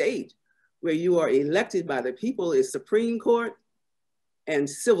York State where you are elected by the people is Supreme Court and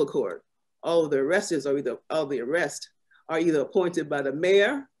Civil Court. All of the arrests are either appointed by the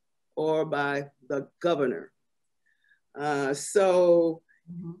mayor or by the governor. So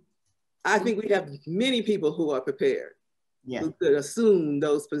I think we have many people who are prepared, who could assume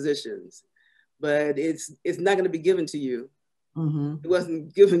those positions, but it's not going to be given to you. It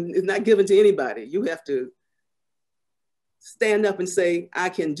wasn't given, it's not given to anybody. You have to stand up and say, I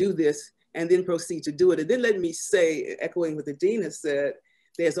can do this, and then proceed to do it. And then let me say, echoing what the dean has said,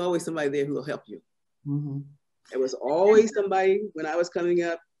 there's always somebody there who will help you. There was always somebody when I was coming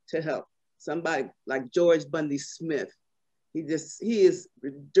up to help. Somebody like George Bundy Smith. He is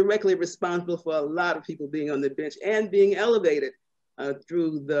directly responsible for a lot of people being on the bench and being elevated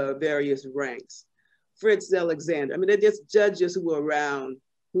through the various ranks. Fritz Alexander. I mean, they're just judges who were around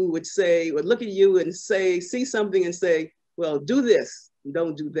who would say, would look at you and say, see something and say, well, do this,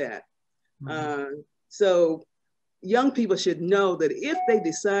 don't do that. So young people should know that if they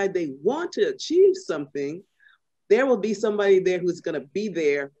decide they want to achieve something, there will be somebody there who's going to be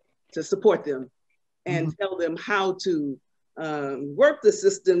there to support them and tell them how to work the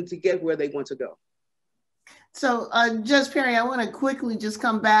system to get where they want to go. So Judge Perry, I want to quickly just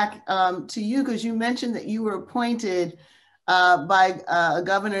come back to you, because you mentioned that you were appointed by a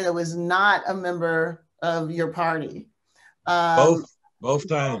governor that was not a member of your party. Both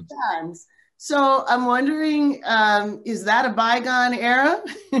times. So I'm wondering, is that a bygone era?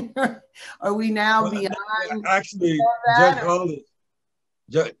 Are we now beyond? Actually,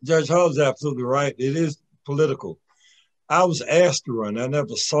 Judge Hall is absolutely right. It is political. I was asked to run. I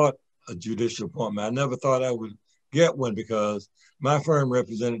never sought a judicial appointment. I never thought I would get one because my firm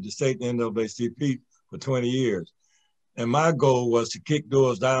represented the state NAACP for 20 years. And my goal was to kick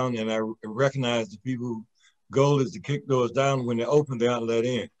doors down, and I recognize the people's goal is to kick doors down. When they're open, they aren't let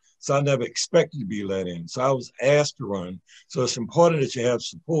in. So I never expected to be let in. So I was asked to run. So it's important that you have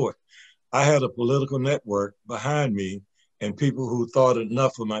support. I had a political network behind me and people who thought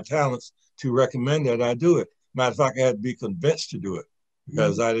enough of my talents to recommend that I do it. Matter of fact, I had to be convinced to do it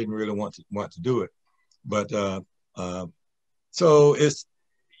because I didn't really want to do it. But so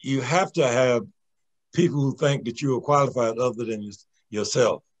you have to have people who think that you are qualified other than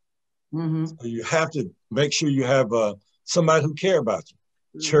yourself. So you have to make sure you have somebody who care about you.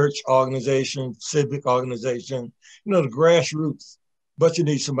 Church organization, civic organization, the grassroots, but you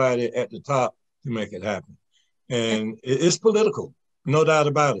need somebody at the top to make it happen. And it's political, no doubt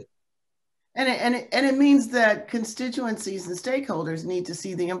about it. And it means that constituencies and stakeholders need to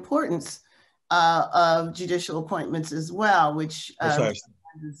see the importance of judicial appointments as well, which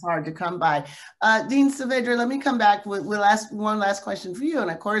is hard to come by. Dean Saavedra, let me come back. We'll ask one last question for you. And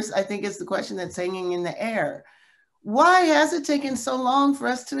of course, I think it's the question that's hanging in the air. Why has it taken so long for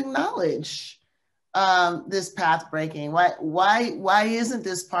us to acknowledge this path breaking? Why isn't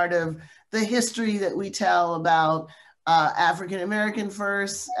this part of the history that we tell about African-American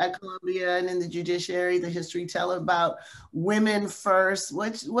first at Columbia and in the judiciary, the history tell about women first?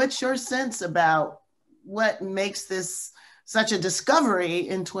 What's your sense about what makes this such a discovery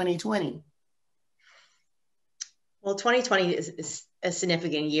in 2020? Well, 2020 is a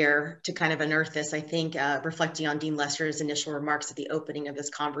significant year to kind of unearth this. I think reflecting on Dean Lester's initial remarks at the opening of this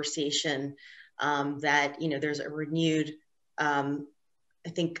conversation, that there's a renewed, I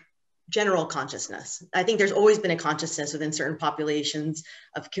think, general consciousness. I think there's always been a consciousness within certain populations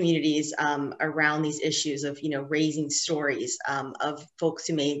of communities around these issues of raising stories of folks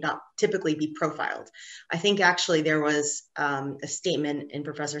who may not typically be profiled. I think actually there was a statement in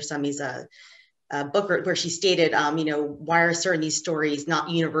Professor Summey's book where she stated, why are certain these stories not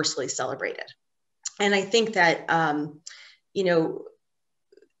universally celebrated? And I think that,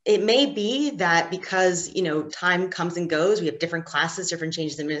 it may be that because, time comes and goes, we have different classes, different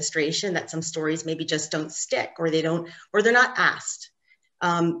changes in administration, that some stories maybe just don't stick or they're not asked.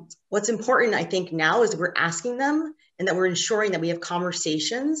 What's important, I think, now is that we're asking them and that we're ensuring that we have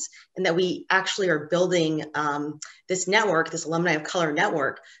conversations and that we actually are building this network, this Alumni of Color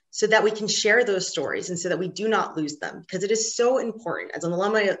network, so that we can share those stories and so that we do not lose them. Because it is so important as an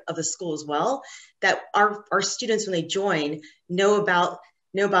alumni of the school as well, that our students, when they join, know about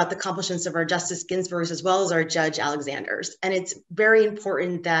know about the accomplishments of our Justice Ginsburg's as well as our Judge Alexander's. And it's very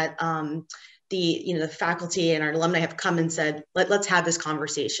important that the faculty and our alumni have come and said, let's have this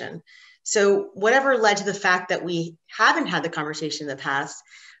conversation. So whatever led to the fact that we haven't had the conversation in the past,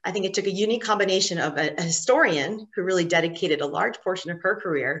 I think it took a unique combination of a historian who really dedicated a large portion of her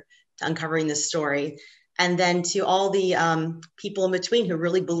career to uncovering this story, and then to all the people in between who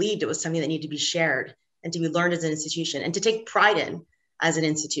really believed it was something that needed to be shared and to be learned as an institution and to take pride in as an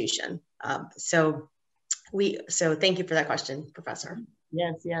institution. So thank you for that question, Professor.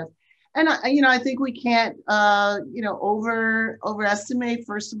 Yes, yes. And I think we can't, overestimate,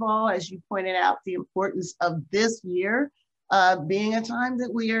 first of all, as you pointed out, the importance of this year being a time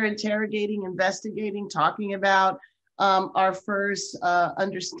that we are interrogating, investigating, talking about our first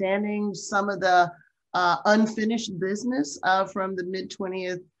understanding some of the unfinished business from the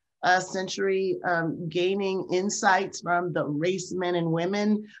mid-20th century, gaining insights from the race men and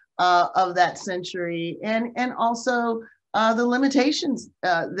women of that century, and also the limitations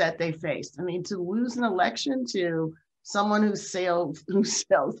that they faced. I mean, to lose an election to someone who sells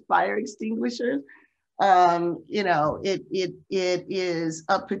fire extinguishers, it is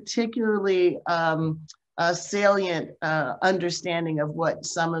a particularly salient understanding of what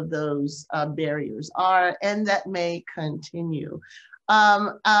some of those barriers are, and that may continue.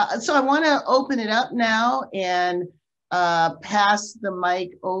 So I want to open it up now and pass the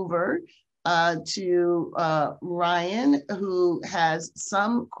mic over to Ryan, who has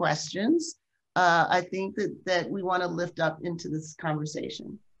some questions I think that we want to lift up into this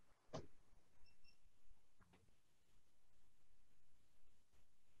conversation.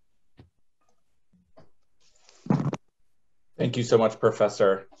 Thank you so much,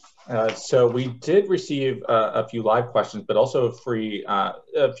 Professor. So we did receive a few live questions, but also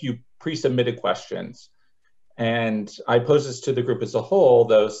a few pre-submitted questions. And I pose this to the group as a whole,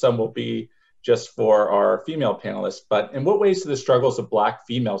 though some will be just for our female panelists. But in what ways do the struggles of Black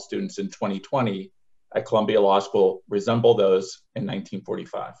female students in 2020 at Columbia Law School resemble those in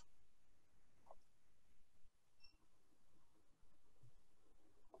 1945?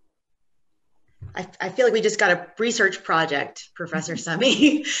 I feel like we just got a research project, Professor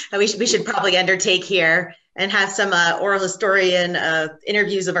Summey, that we should probably undertake here and have some oral historian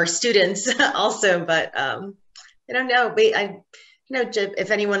interviews of our students also. But I don't know.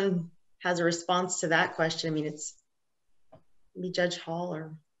 If anyone has a response to that question. I mean, it's maybe Judge Hall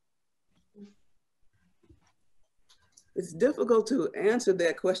or. It's difficult to answer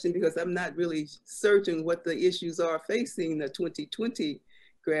that question because I'm not really certain what the issues are facing the 2020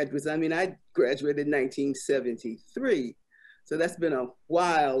 graduates. I mean, I graduated in 1973, so that's been a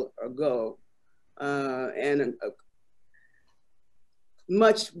while ago, and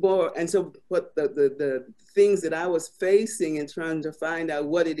much more. And so what the things that I was facing in trying to find out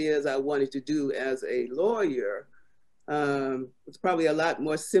what it is I wanted to do as a lawyer was probably a lot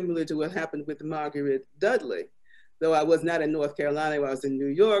more similar to what happened with Margaret Dudley. Though I was not in North Carolina, I was in New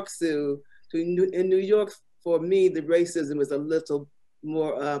York. So in New York, for me, the racism was a little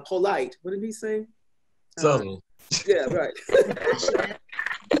more polite. What did he say? Subtle. Yeah, right.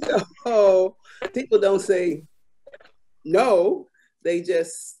 So people don't say no, they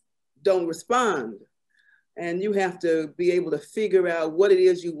just don't respond. And you have to be able to figure out what it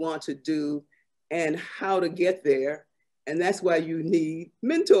is you want to do and how to get there. And that's why you need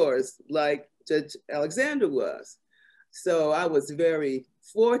mentors like Judge Alexander was. So I was very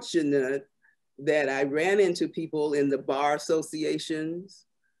fortunate that I ran into people in the bar associations.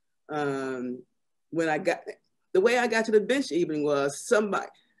 When the way I got to the bench even was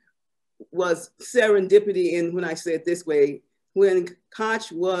serendipity. And when I say it this way, when Koch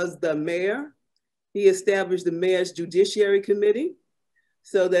was the mayor, he established the mayor's judiciary committee.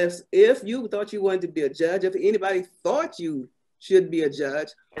 So that if you thought you wanted to be a judge, if anybody thought you should be a judge,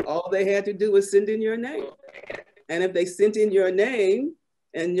 all they had to do was send in your name. And if they sent in your name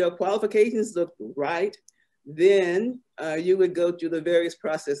and your qualifications looked right, then you would go through the various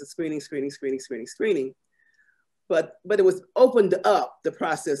processes, screening. But it was opened up, the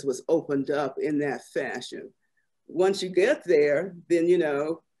process was opened up in that fashion. Once you get there, then, you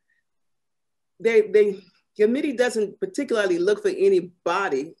know, the committee doesn't particularly look for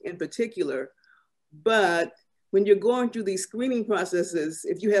anybody in particular, but when you're going through these screening processes,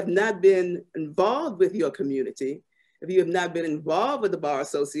 if you have not been involved with your community, if you have not been involved with the bar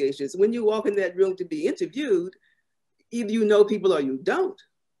associations, when you walk in that room to be interviewed, either you know people or you don't.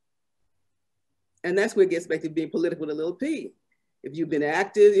 And that's where it gets back to being political with a little p. If you've been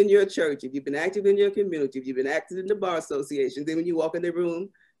active in your church, if you've been active in your community, if you've been active in the bar association, then when you walk in the room,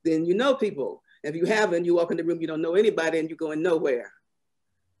 then you know people. If you haven't, you walk in the room, you don't know anybody and you're going nowhere.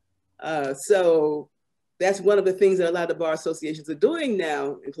 So that's one of the things that a lot of bar associations are doing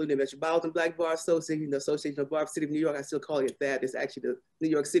now, including the Metropolitan Black Bar Association, the Association of Bar City of New York. I still call it that. It's actually the New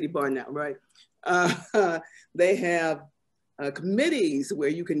York City Bar now, right? They have committees where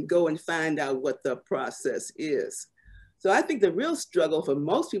you can go and find out what the process is. So I think the real struggle for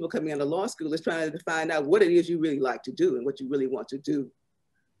most people coming out of law school is trying to find out what it is you really like to do and what you really want to do.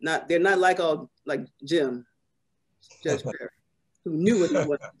 They're not like Jim, Judge Perry, who knew what he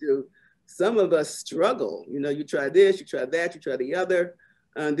wanted to do. Some of us struggle. You know, you try this, you try that, you try the other,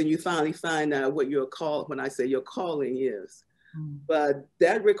 and then you finally find out what your call, when I say your calling is. But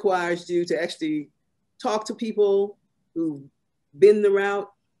that requires you to actually talk to people who've been the route,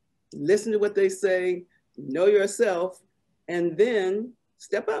 listen to what they say, know yourself, and then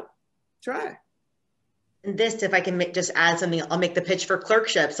step up, try. And this, if I can just add something, I'll make the pitch for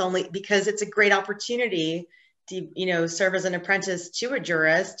clerkships, only because it's a great opportunity to, you know, serve as an apprentice to a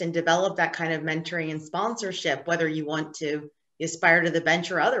jurist and develop that kind of mentoring and sponsorship, whether you want to aspire to the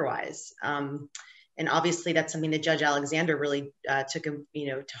bench or otherwise. And obviously that's something that Judge Alexander really took, you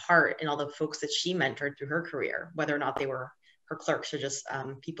know, to heart, and all the folks that she mentored through her career, whether or not they were her clerks or just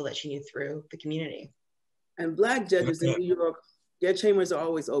people that she knew through the community. And Black judges in New York, their chambers are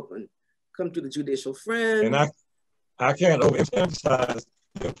always open. Come to the Judicial Friend. And I can't overemphasize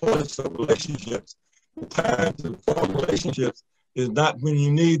the importance of relationships. The time to form relationships is not when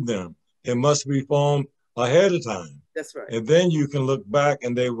you need them. It must be formed ahead of time. That's right. And then you can look back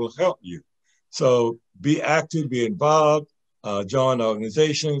and they will help you. So be active, be involved, join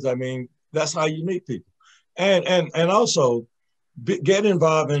organizations. I mean, that's how you meet people. And also get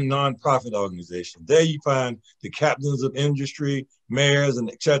involved in nonprofit organizations. There you find the captains of industry, mayors, and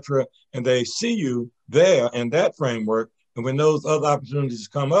et cetera, and they see you there in that framework. And when those other opportunities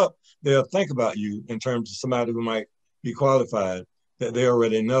come up, they'll think about you in terms of somebody who might be qualified, that they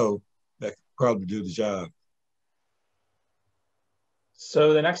already know that could probably do the job.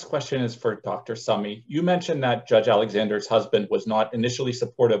 So the next question is for Dr. Summey. You mentioned that Judge Alexander's husband was not initially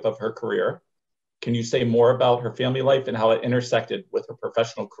supportive of her career. Can you say more about her family life and how it intersected with her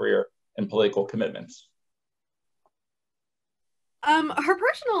professional career and political commitments? Her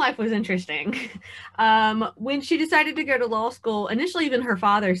personal life was interesting. When she decided to go to law school, initially even her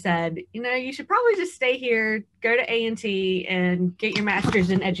father said, you know, you should probably just stay here, go to A&T and get your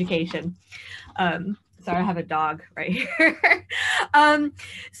master's in education. Sorry, I have a dog right here. Her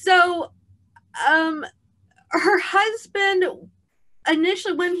husband,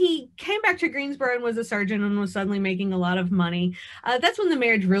 initially when he came back to Greensboro and was a surgeon and was suddenly making a lot of money, that's when the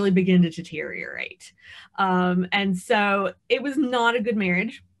marriage really began to deteriorate. And so it was not a good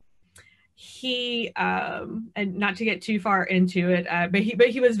marriage. He, and not to get too far into it, but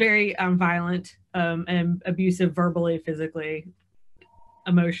he was very violent and abusive verbally, physically,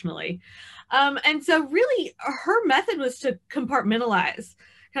 emotionally. And so really her method was to compartmentalize,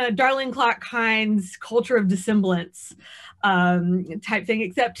 kind of Darlene Clark Hines culture of dissemblance type thing,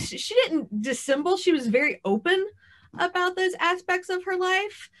 except she didn't dissemble. She was very open about those aspects of her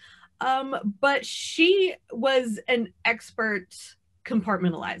life. But she was an expert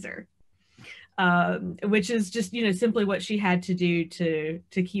compartmentalizer, which is just, you know, simply what she had to do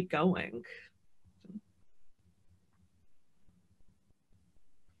to keep going.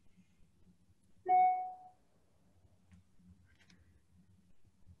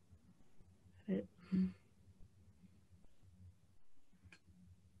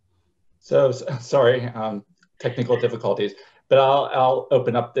 So sorry, technical difficulties, but I'll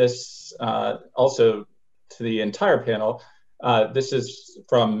open up this also to the entire panel. This is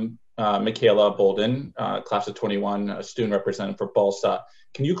from Michaela Bolden, class of 21, a student representative for Balsa.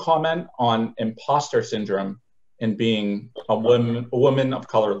 Can you comment on imposter syndrome in being a woman of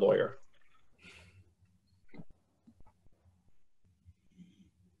color lawyer?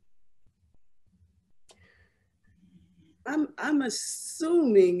 I'm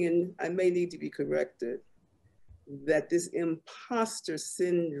assuming, and I may need to be corrected, that this imposter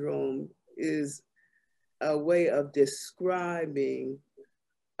syndrome is a way of describing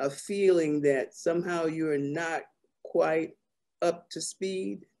a feeling that somehow you're not quite up to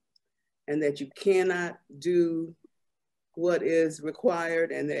speed and that you cannot do what is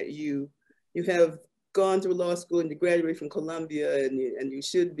required, and that you have gone through law school and you graduated from Columbia and you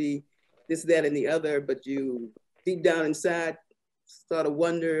should be this, that, and the other, but you deep down inside start to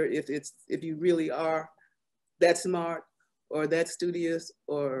wonder if you really are that smart or that studious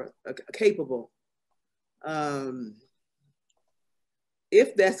or capable.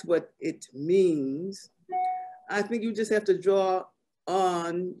 If that's what it means, I think you just have to draw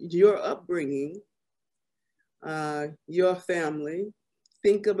on your upbringing, your family,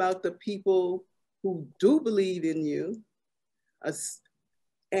 think about the people who do believe in you,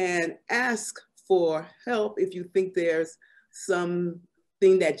 and ask for help if you think there's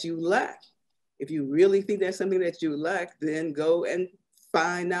something that you lack. If you really think there's something that you lack, then go and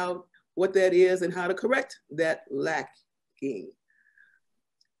find out what that is and how to correct that lacking.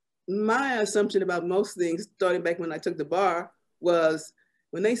 My assumption about most things, starting back when I took the bar, was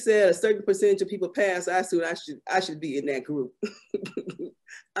when they said a certain percentage of people pass, I assumed I should be in that group.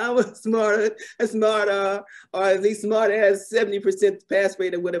 I was smarter, or at least smart as 70% pass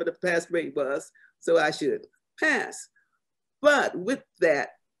rate or whatever the pass rate was, so I should pass. But with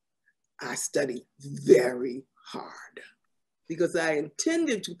that, I studied very hard because I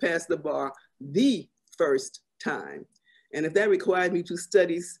intended to pass the bar the first time. And if that required me to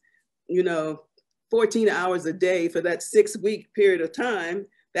study, 14 hours a day for that 6-week period of time,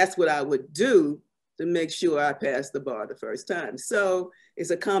 that's what I would do to make sure I passed the bar the first time. So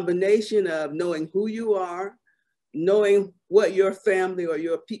it's a combination of knowing who you are, knowing what your family or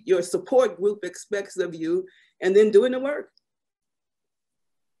your support group expects of you, and then doing the work.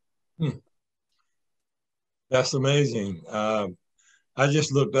 That's amazing. I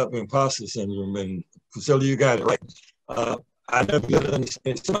just looked up imposter syndrome, and Priscilla, you got it right. I never did understand.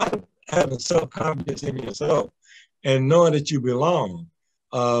 It's not having self-confidence in yourself and knowing that you belong.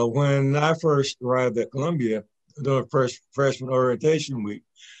 When I first arrived at Columbia, the first freshman orientation week,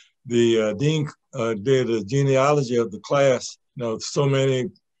 the dean did a genealogy of the class. So many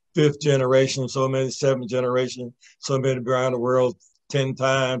 5th generation, so many 7th generation, so many around the world 10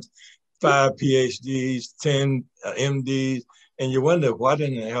 times, 5 PhDs, 10 MDs, and you wonder, what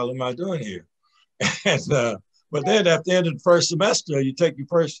in the hell am I doing here? And, but then at the end of the first semester, you take your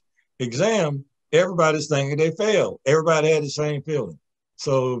first exam, everybody's thinking they failed. Everybody had the same feeling.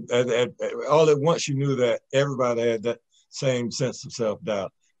 So all at once, you knew that everybody had that same sense of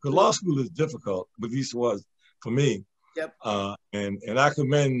self-doubt. Because law school is difficult, but at least it was for me. Yep. And I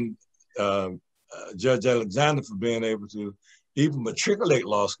commend Judge Alexander for being able to even matriculate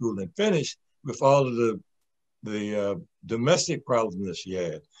law school and finish with all of the domestic problems that she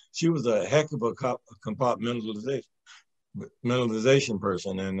had. She was a heck of a compartmentalization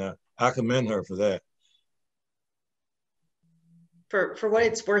person, and I commend her for that. For what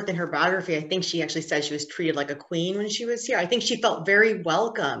it's worth, in her biography, I think she actually said she was treated like a queen when she was here. I think she felt very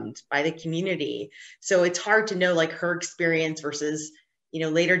welcomed by the community. So it's hard to know like her experience versus,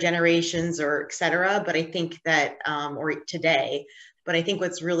 later generations or et cetera. But I think that, or today, but I think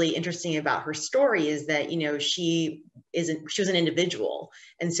what's really interesting about her story is that, she was an individual.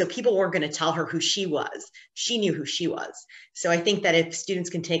 And so people weren't going to tell her who she was. She knew who she was. So I think that if students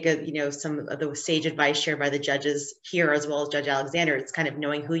can take some of the sage advice shared by the judges here, as well as Judge Alexander, it's kind of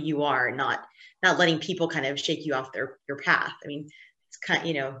knowing who you are, not letting people kind of shake you off your path. I mean, it's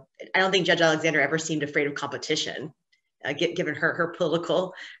kind of, I don't think Judge Alexander ever seemed afraid of competition, given her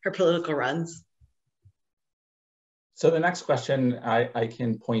political runs. So the next question I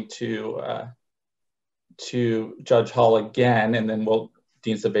can point to Judge Hall again, and then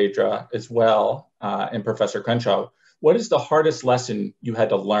Dean Saavedra as well, and Professor Crenshaw. What is the hardest lesson you had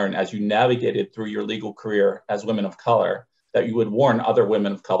to learn as you navigated through your legal career as women of color that you would warn other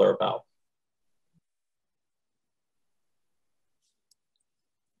women of color about?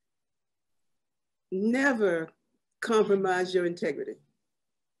 Never compromise your integrity.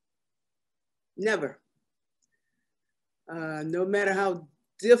 Never. No matter how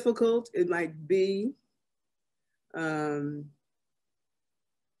difficult it might be.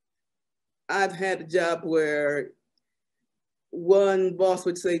 I've had a job where one boss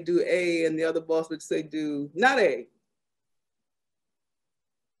would say do A and the other boss would say do not A.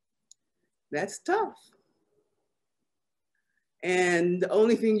 That's tough. And the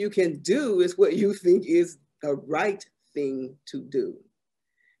only thing you can do is what you think is the right thing to do.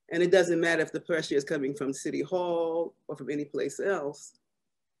 And it doesn't matter if the pressure is coming from City Hall or from any place else.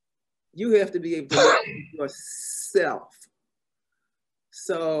 You have to be able to look at yourself.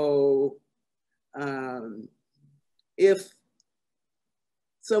 So if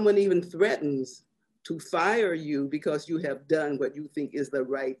someone even threatens to fire you because you have done what you think is the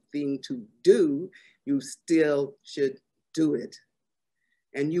right thing to do, you still should do it.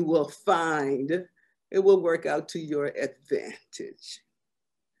 And you will find it will work out to your advantage.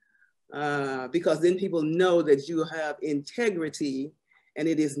 Because then people know that you have integrity and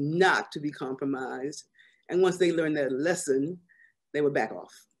it is not to be compromised. And once they learn that lesson, they will back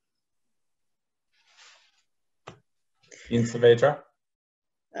off. In Saavedra?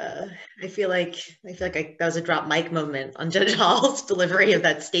 I feel like that was a drop mic moment on Judge Hall's delivery of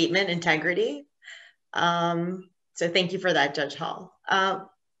that statement, integrity. So So thank you for that, Judge Hall. I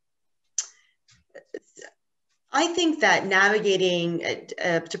think that navigating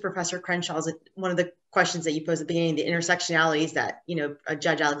to Professor Crenshaw's, one of the questions that you posed at the beginning, the intersectionalities that, you know,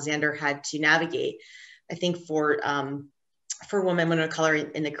 Judge Alexander had to navigate, I think for women of color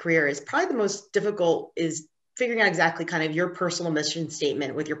in the career is probably the most difficult, is figuring out exactly kind of your personal mission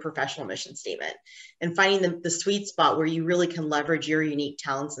statement with your professional mission statement, and finding the sweet spot where you really can leverage your unique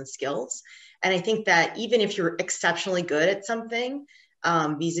talents and skills. And I think that even if you're exceptionally good at something,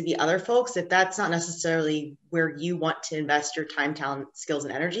 vis-a-vis other folks, if that's not necessarily where you want to invest your time, talent, skills,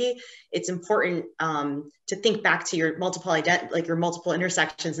 and energy, it's important to think back to your multiple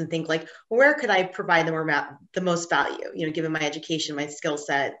intersections and think like, well, where could I provide the most value? You know, given my education, my skill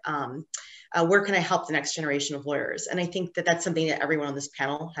set, where can I help the next generation of lawyers? And I think that that's something that everyone on this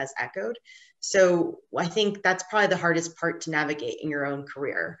panel has echoed. So I think that's probably the hardest part to navigate in your own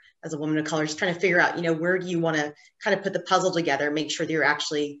career as a woman of color, is trying to figure out, you know, where do you want to kind of put the puzzle together, make sure that you're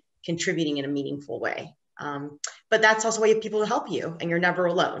actually contributing in a meaningful way. But that's also why you have people to help you, and you're never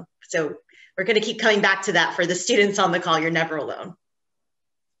alone. So we're going to keep coming back to that for the students on the call. You're never alone.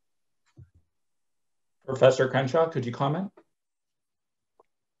 Professor Crenshaw, could you comment?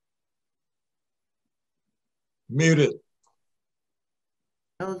 Muted.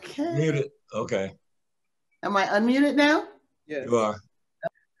 Okay. Muted. Okay. Am I unmuted now? Yes. You are.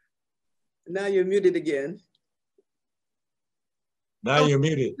 Now you're muted again. Now you're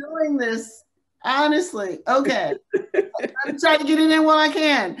muted. Doing this, honestly. Okay. I'm trying to get it in while I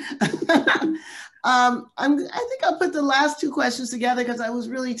can. I think I'll put the last two questions together because I was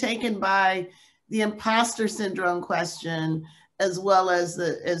really taken by the imposter syndrome question, as well as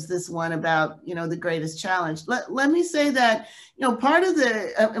this one about, you know, the greatest challenge. Let me say that, you know, part of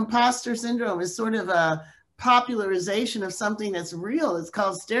the imposter syndrome is sort of a popularization of something that's real. It's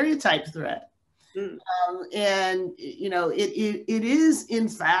called stereotype threat. And, you know, it is, in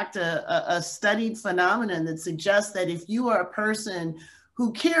fact, a studied phenomenon that suggests that if you are a person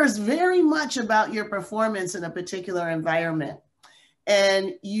who cares very much about your performance in a particular environment,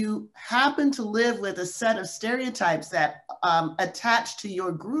 and you happen to live with a set of stereotypes that attach to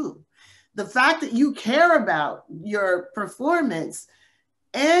your group, the fact that you care about your performance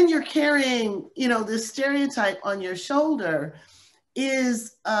and you're carrying, you know, this stereotype on your shoulder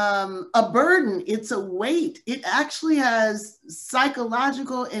is a burden. It's a weight. It actually has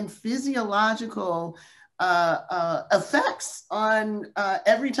psychological and physiological effects on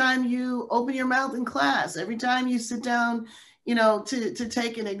every time you open your mouth in class, every time you sit down, you know, to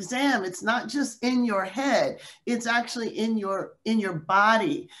take an exam. It's not just in your head, it's actually in your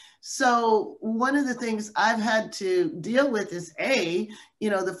body. So one of the things I've had to deal with is you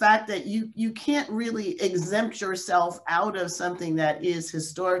know, the fact that you can't really exempt yourself out of something that is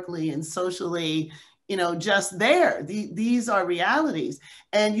historically and socially, you know, just there. These are realities,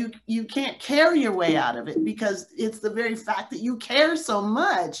 and you can't carry your way out of it, because it's the very fact that you care so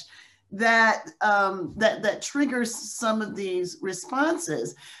much that that triggers some of these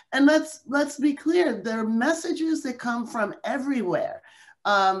responses. And let's be clear, there are messages that come from everywhere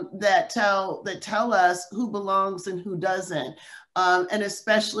that tell us who belongs and who doesn't, and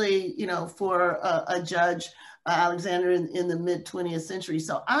especially, you know, for a Judge Alexander in the mid 20th century.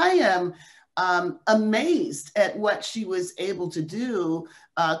 So I am amazed at what she was able to do,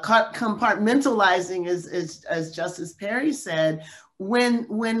 compartmentalizing, as Justice Perry said, when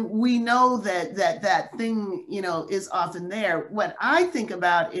we know that thing, you know, is often there. What I think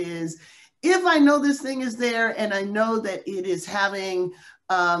about is, if I know this thing is there and I know that it is having,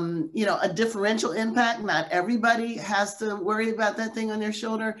 you know, a differential impact, not everybody has to worry about that thing on their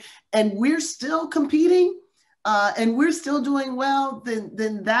shoulder, and we're still competing, and we're still doing well,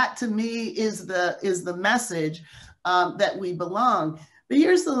 then that to me is the message that we belong. But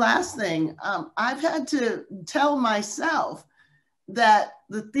here's the last thing. I've had to tell myself that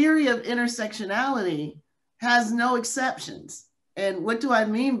the theory of intersectionality has no exceptions. And what do I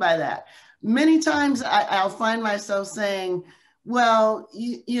mean by that? Many times I'll find myself saying, well,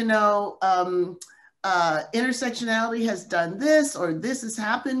 you know, intersectionality has done this, or this has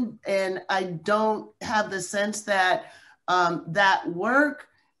happened, and I don't have the sense that that work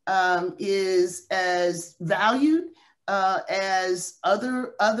is as valued as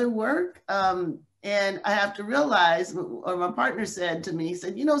other work. And I have to realize, or my partner said to me, he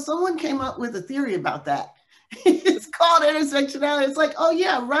said, you know, someone came up with a theory about that. It's called intersectionality. It's like, oh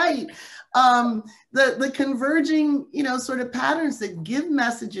yeah, right. The converging, sort of patterns that give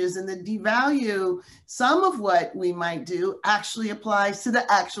messages and that devalue some of what we might do actually applies to the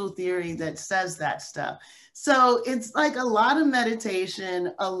actual theory that says that stuff. So it's like a lot of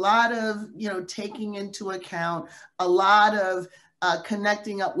meditation, a lot of, taking into account, a lot of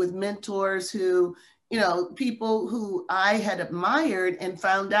connecting up with mentors who, people who I had admired and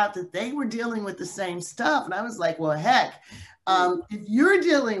found out that they were dealing with the same stuff. And I was like, well, heck, if you're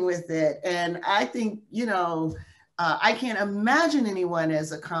dealing with it, and I think, I can't imagine anyone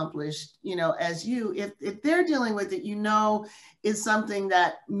as accomplished, as you, if they're dealing with it, is something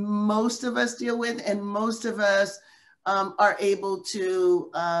that most of us deal with, and most of us are able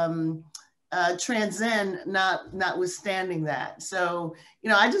to transcend, notwithstanding that. So,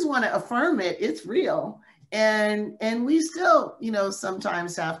 I just want to affirm it. It's real. And we still,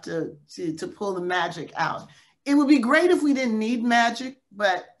 sometimes have to pull the magic out. It would be great if we didn't need magic,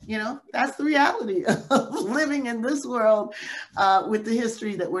 but, that's the reality of living in this world with the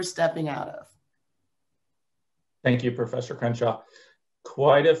history that we're stepping out of. Thank you, Professor Crenshaw.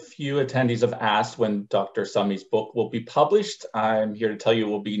 Quite a few attendees have asked when Dr. Summey's book will be published. I'm here to tell you it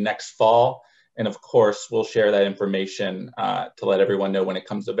will be next fall. And of course, we'll share that information to let everyone know when it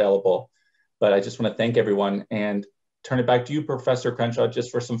comes available. But I just want to thank everyone and turn it back to you, Professor Crenshaw, just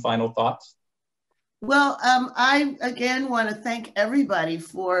for some final thoughts. Well, I again want to thank everybody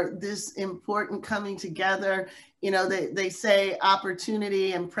for this important coming together. They say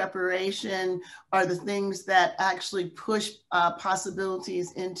opportunity and preparation are the things that actually push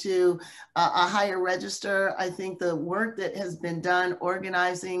possibilities into a higher register. I think the work that has been done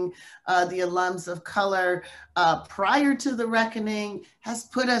organizing the alums of color prior to the reckoning has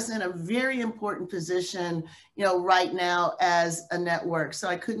put us in a very important position, right now as a network. So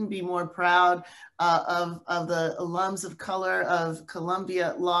I couldn't be more proud of the alums of color of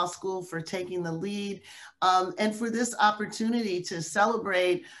Columbia Law School for taking the lead, and for this opportunity to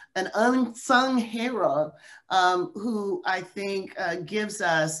celebrate an unsung hero who I think gives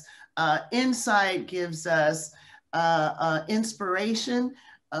us insight, gives us inspiration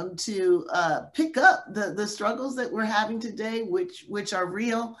to pick up the struggles that we're having today, which are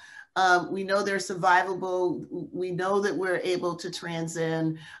real. We know they're survivable. We know that we're able to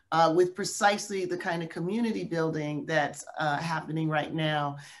transcend with precisely the kind of community building that's happening right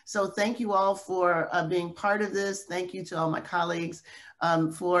now. So thank you all for being part of this. Thank you to all my colleagues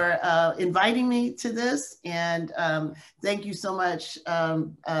for inviting me to this. And thank you so much,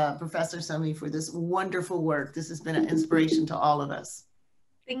 Professor Summey, for this wonderful work. This has been an inspiration to all of us.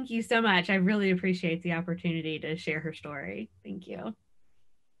 Thank you so much. I really appreciate the opportunity to share her story. Thank you.